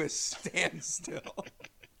heart to a standstill.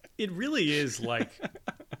 It really is like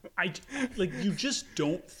you just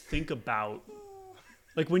don't think about,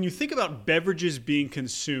 like, when you think about beverages being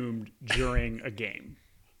consumed during a game.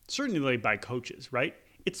 Certainly by coaches, right?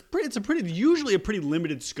 It's usually a pretty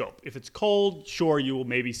limited scope. If it's cold, sure, you will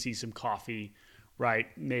maybe see some coffee, right?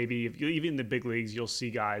 Maybe even in the big leagues, you'll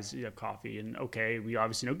see guys have coffee, and okay, we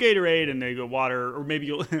obviously know Gatorade, and they go water, or maybe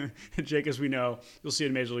you'll, Jake, as we know, you'll see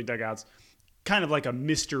in Major League dugouts, kind of like a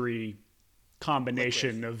mystery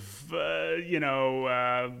combination of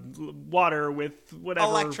water with whatever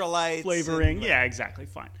electrolytes flavoring. Yeah, exactly,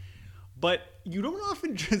 fine. But you don't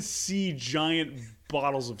often just see giant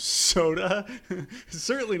bottles of soda.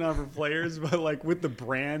 Certainly not for players, but like with the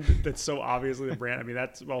brand that's so obviously the brand. I mean,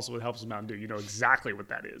 that's also what helps with Mountain Dew. You know exactly what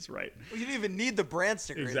that is, right? Well, you don't even need the brand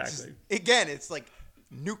sticker. Exactly. It's like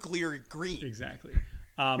nuclear green. Exactly.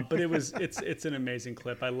 But it's an amazing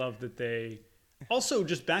clip. I love that they also,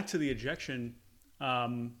 just back to the ejection.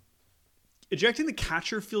 Ejecting the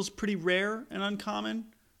catcher feels pretty rare and uncommon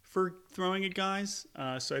for throwing at guys.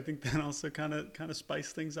 So I think that also kind of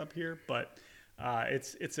spice things up here. But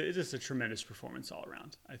it's just a tremendous performance all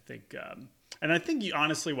around. I think, and I think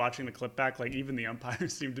honestly, watching the clip back, like even the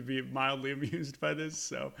umpires seemed to be mildly amused by this.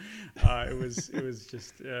 So it was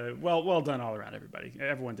just well done all around, everybody.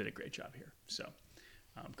 Everyone did a great job here. So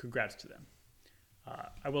congrats to them.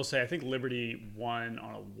 I will say I think Liberty won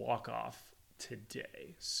on a walk-off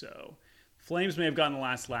today. So Flames may have gotten the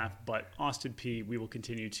last laugh, but Austin P, we will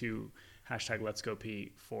continue to #Let's Go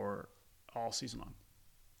P for all season long.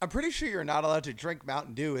 I'm pretty sure you're not allowed to drink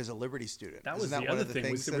Mountain Dew as a Liberty student. That was Isn't that the one other of the thing.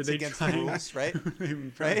 things Were that's they against trying, the rules, right?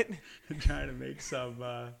 Right? Trying to make some...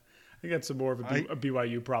 I think that's more of a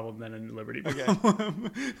BYU problem than a Liberty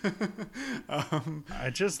problem. I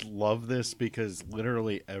just love this because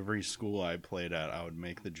literally every school I played at, I would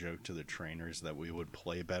make the joke to the trainers that we would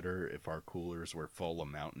play better if our coolers were full of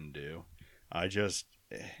Mountain Dew. I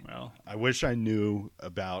wish I knew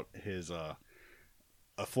about his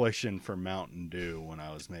affliction for Mountain Dew when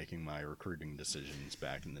I was making my recruiting decisions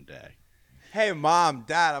back in the day. Hey, Mom,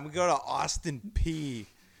 Dad, I'm going to go to Austin P.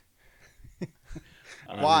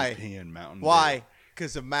 Why? Why?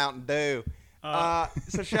 Because of Mountain Dew.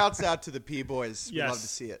 So shouts out to the P boys. Yes. We love to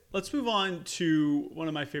see it. Let's move on to one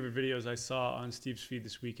of my favorite videos I saw on Steve's feed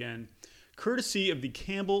this weekend, courtesy of the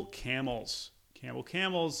Campbell Camels. Campbell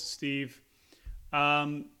Camels, Steve.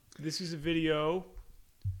 This is a video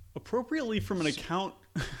appropriately from an account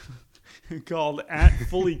called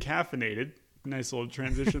 @FullyCaffeinated. Nice little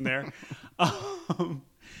transition there.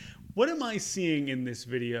 What am I seeing in this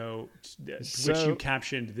video, which you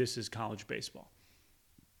captioned, "This is college baseball"?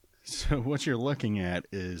 So what you're looking at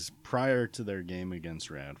is prior to their game against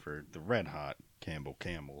Radford, the red-hot Campbell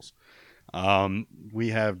Camels, we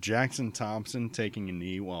have Jackson Thompson taking a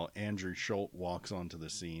knee while Andrew Schoch walks onto the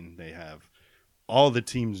scene. They have all the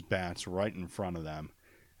team's bats right in front of them.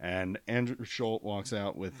 And Andrew Schoch walks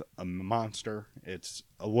out with a monster. It's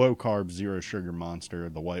a low-carb, zero-sugar monster,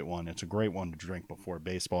 the white one. It's a great one to drink before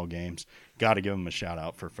baseball games. Got to give him a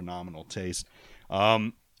shout-out for phenomenal taste.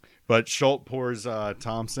 But Schoch pours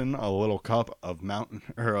Thompson a little cup of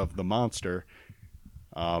the monster.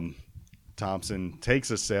 Thompson takes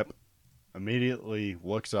a sip, immediately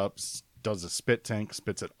looks up, does a spit tank,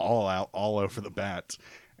 spits it all out, all over the bats.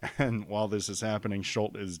 And while this is happening,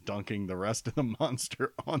 Schoch is dunking the rest of the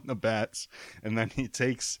monster on the bats. And then he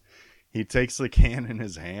takes the can in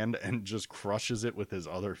his hand and just crushes it with his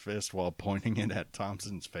other fist while pointing it at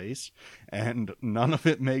Thompson's face. And none of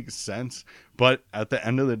it makes sense. But at the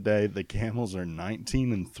end of the day, the Camels are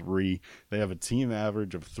 19-3. They have a team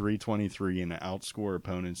average of 323 and outscore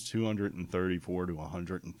opponents 234 to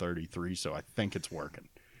 133. So I think it's working.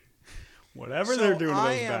 Whatever they're doing to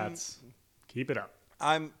those bats, keep it up.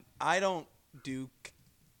 I don't do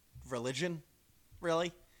religion,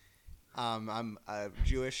 really. I'm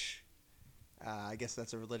Jewish. I guess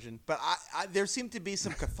that's a religion. But there seemed to be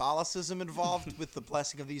some Catholicism involved with the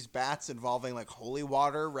blessing of these bats involving like holy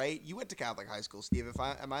water, right? You went to Catholic high school, Steve.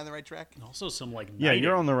 Am I on the right track? And also some like knighting. Yeah,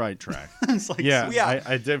 you're on the right track.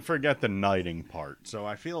 I did forget the knighting part. So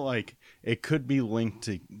I feel like it could be linked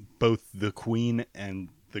to both the Queen, and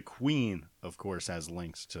the Queen, of course, has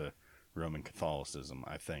links to Roman Catholicism,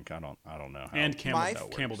 I think. I don't know how. And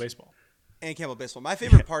Campbell baseball. And Campbell baseball. My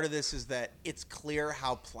favorite part of this is that it's clear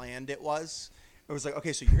how planned it was. It was like,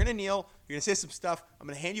 okay, so you're going to kneel, you're going to say some stuff, I'm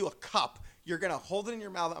going to hand you a cup, you're going to hold it in your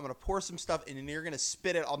mouth, I'm going to pour some stuff, and then you're going to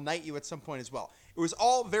spit it, I'll knight you at some point as well. It was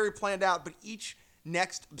all very planned out, but each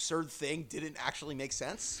next absurd thing didn't actually make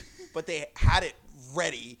sense, but they had it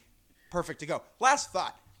ready, perfect to go. Last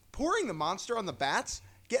thought, pouring the monster on the bats,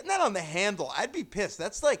 getting that on the handle, I'd be pissed.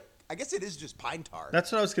 That's like, I guess it is just pine tar.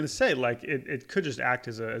 That's what I was going to say. Like, it could just act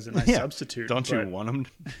as a nice substitute. Don't you want them?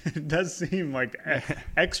 It does seem like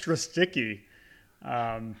extra sticky.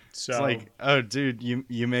 So it's like, oh, dude,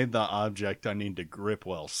 you made the object I need to grip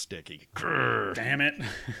well sticky. Grr. Damn it.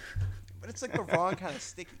 But it's like the wrong kind of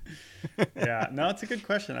sticky. Yeah, no, it's a good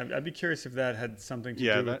question. I'd be curious if that had something to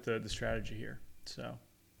do with the strategy here. So,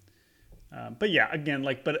 but yeah, again,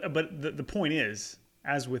 like, but the point is,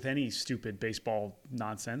 as with any stupid baseball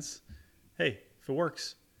nonsense, hey, if it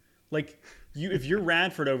works, like if you're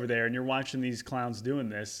Radford over there and you're watching these clowns doing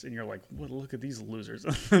this and you're like, well, look at these losers,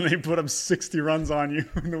 and they put up 60 runs on you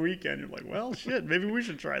in the weekend, you're like, well, shit, maybe we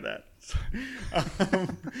should try that.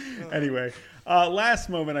 Anyway, last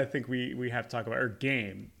moment I think we have to talk about our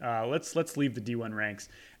game. Let's leave the D1 ranks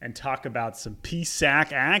and talk about some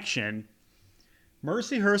PSAC action.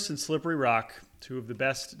 Mercyhurst and Slippery Rock, two of the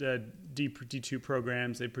best D2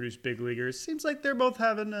 programs. They produce big leaguers. Seems like they're both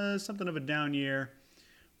having something of a down year.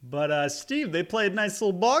 But, Steve, they played a nice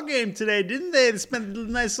little ball game today, didn't they? They spent a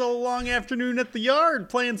nice little long afternoon at the yard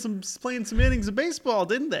playing some innings of baseball,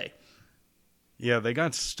 didn't they? Yeah, they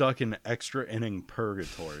got stuck in extra inning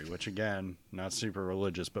purgatory, which, again, not super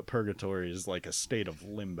religious, but purgatory is like a state of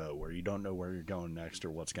limbo where you don't know where you're going next or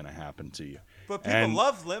what's going to happen to you. But people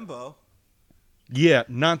love limbo. Yeah,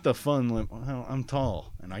 not the fun limbo. Well, I'm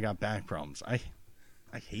tall, and I got back problems. I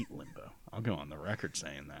hate limbo. I'll go on the record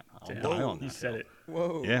saying that. I'll die on that. You said it.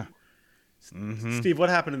 Whoa. Yeah. Steve, what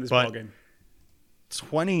happened in this ball game?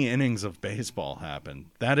 20 innings of baseball happened.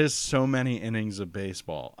 That is so many innings of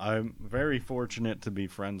baseball. I'm very fortunate to be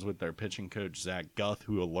friends with their pitching coach, Zach Guth,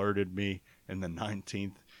 who alerted me in the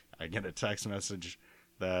 19th. I get a text message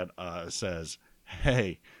that says,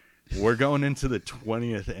 hey, we're going into the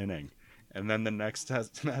 20th inning. And then the next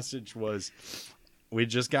text message was, we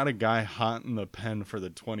just got a guy hot in the pen for the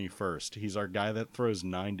 21st. He's our guy that throws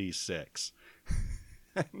 96.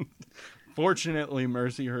 Fortunately,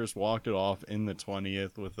 Mercyhurst walked it off in the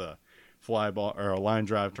 20th with a fly ball or a line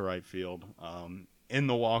drive to right field. In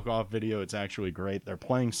the walk-off video, it's actually great. They're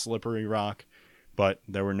playing Slippery Rock, but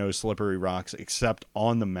there were no Slippery Rocks except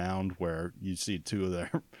on the mound where you see two of their,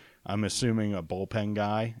 I'm assuming a bullpen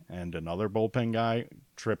guy and another bullpen guy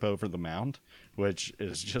trip over the mound, which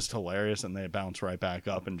is just hilarious, and they bounce right back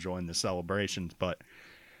up and join the celebrations. But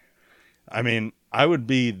I mean, I would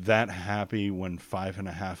be that happy when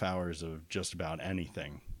 5.5 hours of just about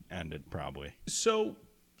anything ended, probably. So,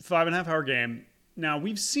 5.5 hour game. Now,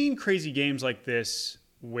 we've seen crazy games like this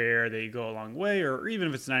where they go a long way, or even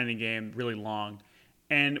if it's a 9-inning game, really long.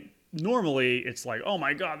 And normally it's like, oh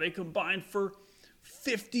my God, they combined for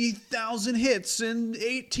 50,000 hits and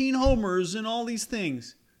 18 homers and all these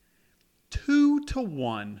things.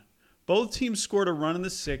 2-1. Both teams scored a run in the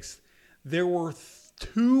 6th. There were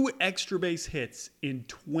 2 extra base hits in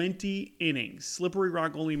 20 innings. Slippery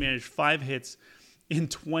Rock only managed 5 hits in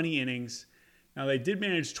 20 innings. Now, they did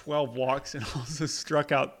manage 12 walks and also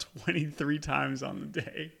struck out 23 times on the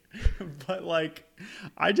day. But,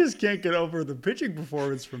 I just can't get over the pitching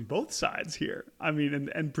performance from both sides here. I mean,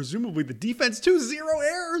 and presumably the defense, too. 0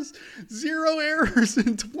 errors. 0 errors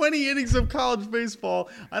in 20 innings of college baseball.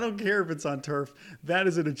 I don't care if it's on turf. That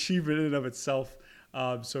is an achievement in and of itself.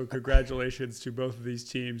 So congratulations to both of these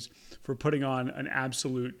teams for putting on an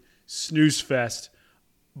absolute snooze fest,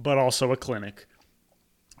 but also a clinic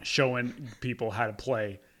showing people how to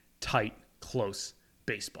play tight, close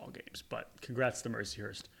baseball games. But congrats to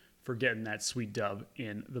Mercyhurst for getting that sweet dub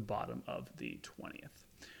in the bottom of the 20th.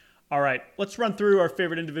 All right, let's run through our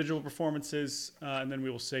favorite individual performances, and then we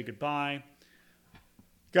will say goodbye.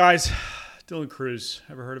 Guys, Dylan Cruz,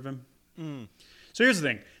 ever heard of him? So here's the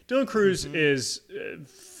thing. Dylan Cruz is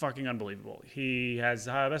fucking unbelievable. He has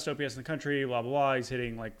the best OPS in the country, blah, blah, blah. He's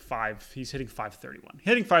hitting 531.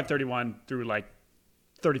 Hitting 531 through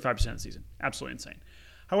 35% of the season. Absolutely insane.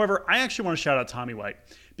 However, I actually want to shout out Tommy White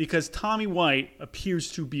because Tommy White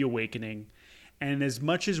appears to be awakening. And as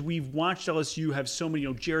much as we've watched LSU have so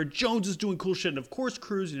many, Jared Jones is doing cool shit. And of course,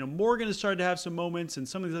 Cruz, Morgan has started to have some moments and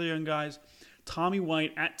some of these other young guys. Tommy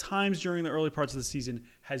White, at times during the early parts of the season,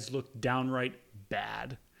 has looked downright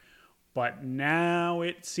bad. But now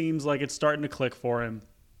it seems like it's starting to click for him.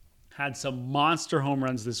 Had some monster home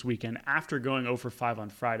runs this weekend after going 0 for 5 on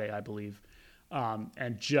Friday, I believe.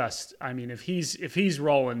 And just, I mean, if he's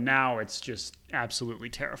rolling now, it's just absolutely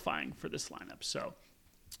terrifying for this lineup. So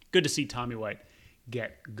good to see Tommy White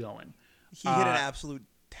get going. He hit an absolute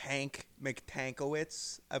tank,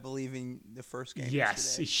 McTankowitz, I believe, in the first game.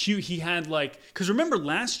 Yes, he had because remember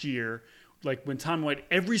last year, when Tommy White,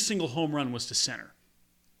 every single home run was to center.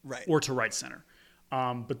 Right. Or to right center.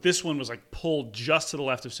 But this one was pulled just to the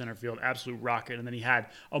left of center field, absolute rocket. And then he had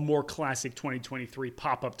a more classic 2023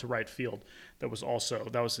 pop-up to right field that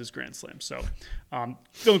was his grand slam. So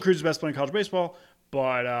Dylan Cruz is the best player in college baseball,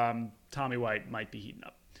 but Tommy White might be heating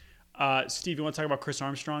up. Steve, you want to talk about Chris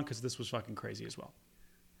Armstrong? Because this was fucking crazy as well.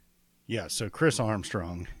 Yeah, so Chris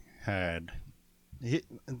Armstrong I'll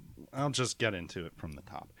just get into it from the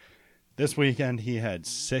top. This weekend, he had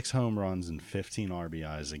 6 home runs and 15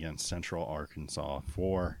 RBIs against Central Arkansas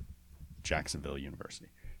for Jacksonville University.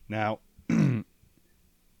 Now,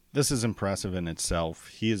 this is impressive in itself.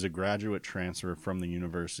 He is a graduate transfer from the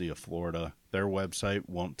University of Florida. Their website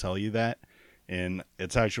won't tell you that, and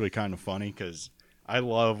it's actually kind of funny because I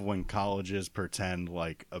love when colleges pretend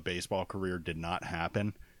like a baseball career did not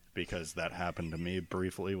happen, because that happened to me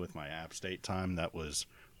briefly with my App State time. That was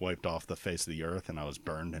wiped off the face of the earth and I was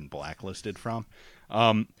burned and blacklisted from.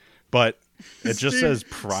 But it just says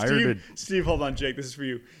prior to... Steve, hold on, Jake. This is for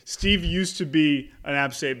you. Steve used to be an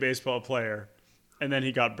App State baseball player, and then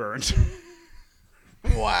he got burned.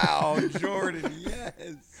 Wow, Jordan,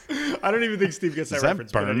 yes. I don't even think Steve gets that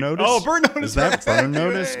reference. Burn notice? Oh, burn notice. Is that burn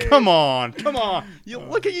notice? Come on.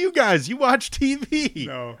 Look at you guys. You watch TV.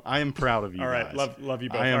 No. I am proud of you All right, guys. love you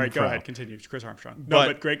both. I am All right, go proud. ahead. Continue. Chris Armstrong. No,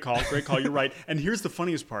 but great call. You're right. And here's the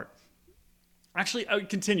funniest part. Actually, I would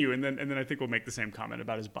continue, and then I think we'll make the same comment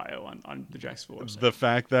about his bio on the Jacksonville website. The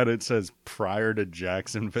fact that it says prior to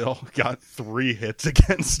Jacksonville got 3 hits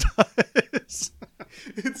against us.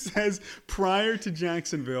 It says prior to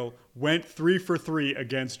Jacksonville went 3 for 3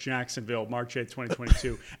 against Jacksonville, March 8th,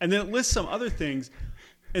 2022. And then it lists some other things.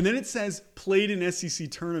 And then it says played in SEC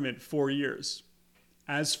tournament 4 years.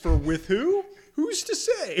 As for with who? Who's to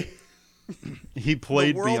say? He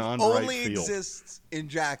played the world beyond only right field. exists in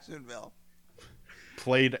Jacksonville.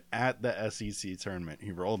 Played at the SEC tournament.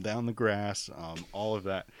 He rolled down the grass, all of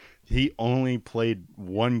that. He only played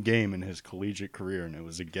 1 game in his collegiate career, and it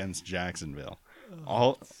was against Jacksonville.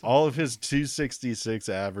 All of his 266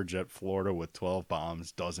 average at Florida with 12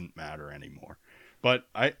 bombs doesn't matter anymore. But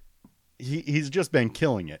he's just been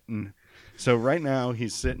killing it. And so right now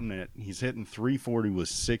he's hitting 340 with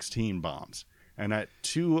 16 bombs. And at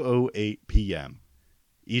 2:08 p.m.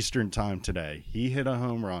 Eastern time today, he hit a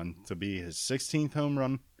home run to be his 16th home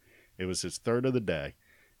run. It was his 3rd of the day,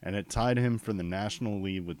 and it tied him for the national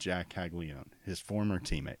lead with Jac Caglianone, his former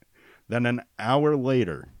teammate. Then 1 hour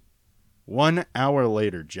later,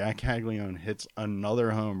 Jac Caglianone hits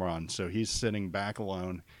another home run, so he's sitting back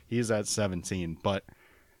alone. He's at 17, but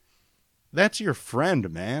that's your friend,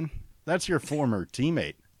 man. That's your former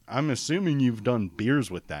teammate. I'm assuming you've done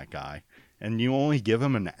beers with that guy, and you only give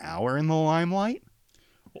him an hour in the limelight?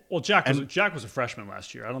 Well, Jack was a freshman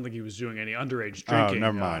last year. I don't think he was doing any underage drinking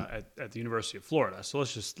never mind. At the University of Florida. So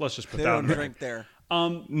let's just put They that don't on drink there.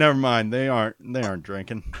 Never mind. They aren't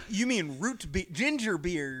drinking. You mean ginger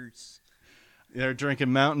beers? They're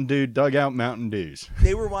drinking Mountain Dew, dugout Mountain Dews.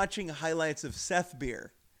 They were watching highlights of Seth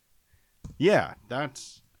beer Yeah, to learn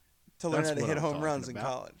That's how to what hit I'm home talking runs in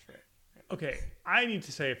about. college. Okay, I need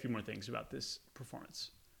to say a few more things about this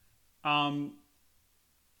performance.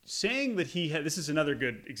 Saying that this is another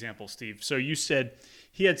good example, Steve. So you said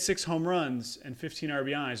he had 6 home runs and 15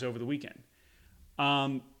 RBIs over the weekend.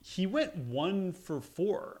 He went 1 for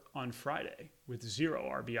 4 on Friday with 0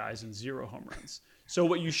 RBIs and 0 home runs. So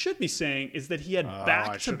what you should be saying is that he had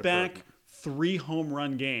back-to-back 3 home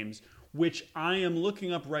run games, which I am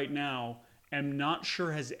looking up right now. Am not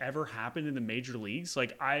sure has ever happened in the major leagues.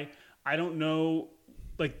 Like I don't know.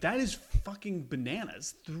 Like that is fucking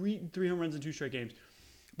bananas. 3 home runs in 2 straight games.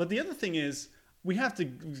 But the other thing is, we have to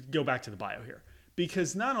go back to the bio here.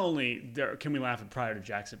 Because not only can we laugh at prior to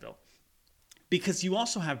Jacksonville, because you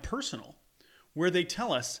also have personal, where they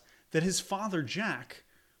tell us that his father, Jack,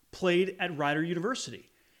 played at Rider University.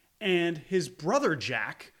 And his brother,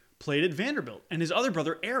 Jack, played at Vanderbilt. And his other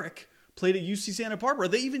brother, Eric, played at UC Santa Barbara.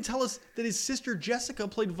 They even tell us that his sister, Jessica,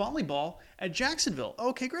 played volleyball at Jacksonville.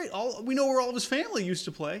 Okay, great. We know where all of his family used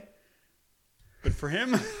to play. But for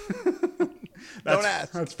him... Don't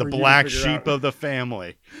ask. That's the black sheep of the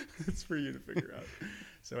family. It's for you to figure out.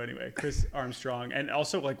 So anyway, Chris Armstrong. And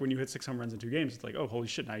also, like, when you hit 6 home runs in 2 games, it's like, oh, holy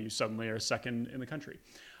shit, now you suddenly are second in the country.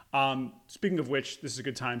 Speaking of which, this is a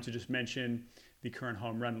good time to just mention the current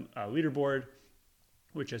home run leaderboard,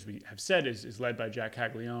 which, as we have said, is led by Jac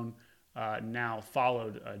Caglianone, now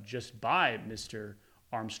followed just by Mr.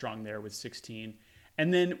 Armstrong there with 16.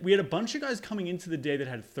 And then we had a bunch of guys coming into the day that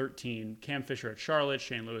had 13. Cam Fisher at Charlotte,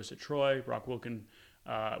 Shane Lewis at Troy, Brock Wilken,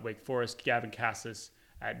 Wake Forest, Gavin Cassis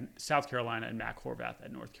at South Carolina, and Mac Horvath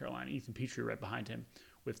at North Carolina. Ethan Petrie right behind him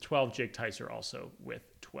with 12. Jake Tyser also with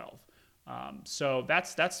 12. So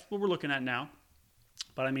that's what we're looking at now.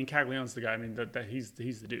 But I mean, Caglianone's the guy. I mean, that he's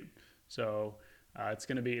the dude. So it's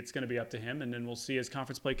gonna be up to him, and then we'll see as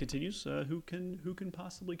conference play continues who can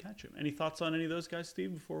possibly catch him. Any thoughts on any of those guys,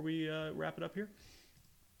 Steve? Before we wrap it up here.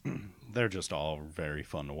 They're just all very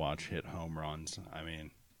fun to watch hit home runs. I mean,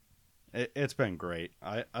 it's been great.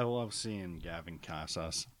 I love seeing Gavin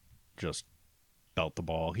Casas just belt the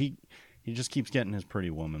ball. He just keeps getting his pretty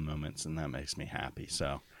woman moments, and that makes me happy.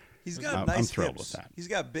 So he's got nice I'm thrilled hips. with that. He's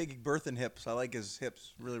got big Berthan hips. I like his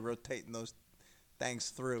hips really rotating those things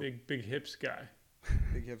through. Big hips guy.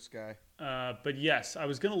 Big hips guy. But yes, I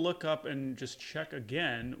was going to look up and just check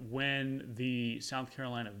again when the South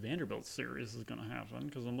Carolina Vanderbilt series is going to happen,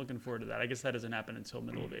 because I'm looking forward to that. I guess that doesn't happen until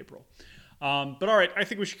middle of April. But all right, I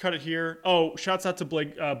think we should cut it here. Oh, shouts out to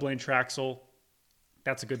Blaine Traxel.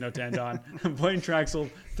 That's a good note to end on. Blaine Traxel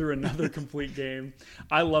threw another complete game.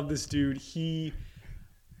 I love this dude. He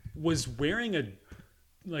was wearing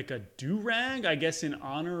a do-rag, I guess, in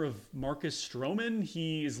honor of Marcus Stroman.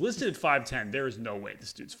 He is listed at 5'10". There is no way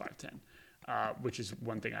this dude's 5'10", which is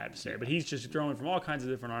one thing I have to say. But he's just throwing from all kinds of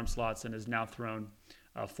different arm slots and has now thrown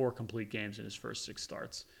 4 complete games in his first 6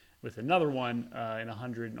 starts, with another one in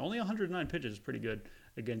only 109 pitches. Pretty good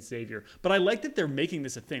against Xavier. But I like that they're making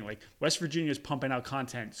this a thing. Like, West Virginia is pumping out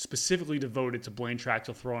content specifically devoted to Blaine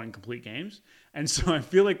Traxel throwing complete games. And so I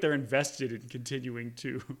feel like they're invested in continuing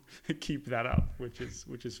to keep that up, which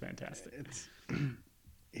is fantastic.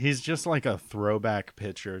 He's just like a throwback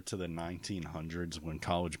pitcher to the 1900s when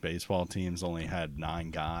college baseball teams only had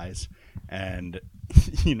 9 guys. And,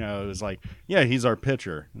 it was like, yeah, he's our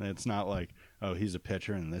pitcher. And it's not like, oh, he's a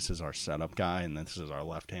pitcher and this is our setup guy and this is our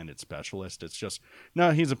left-handed specialist. It's just,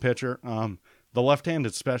 no, he's a pitcher. The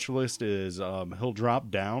left-handed specialist is he'll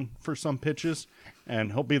drop down for some pitches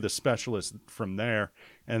and he'll be the specialist from there.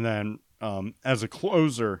 And then as a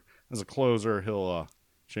closer, he'll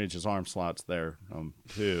change his arm slots there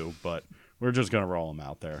too. But we're just going to roll him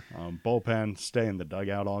out there. Bullpen, stay in the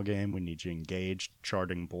dugout all game. We need you engaged,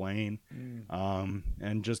 charting Blaine,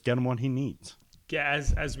 and just get him what he needs. Yeah,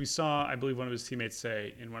 as we saw, I believe one of his teammates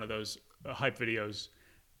say in one of those hype videos,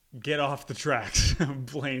 get off the tracks.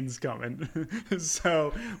 Blaine's coming.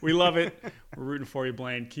 So we love it. We're rooting for you,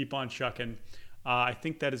 Blaine. Keep on chucking. I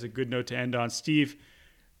think that is a good note to end on. Steve,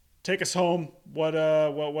 take us home. What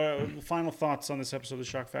final thoughts on this episode of the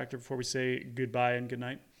Shock Factor before we say goodbye and good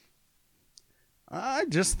night? I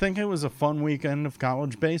just think it was a fun weekend of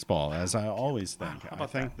college baseball, as I always think. I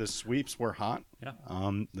think the sweeps were hot. Yeah.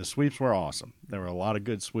 The sweeps were awesome. There were a lot of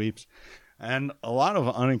good sweeps and a lot of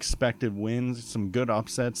unexpected wins, some good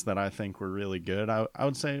upsets that I think were really good. I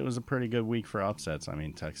would say it was a pretty good week for upsets. I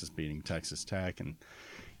mean, Texas beating Texas Tech and,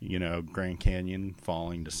 Grand Canyon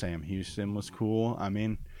falling to Sam Houston was cool. I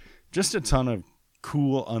mean, just a ton of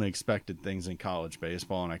cool, unexpected things in college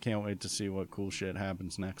baseball, and I can't wait to see what cool shit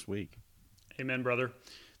happens next week. Amen, brother.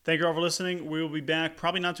 Thank you all for listening. We will be back,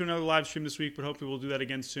 probably not to another live stream this week, but hopefully we'll do that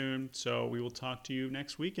again soon. So we will talk to you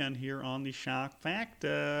next weekend here on the Shock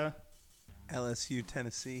Factor. LSU,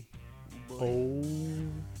 Tennessee. Oh,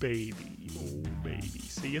 baby. Oh, baby.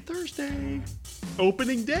 See you Thursday.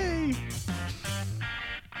 Opening day.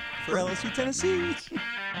 For LSU, Tennessee.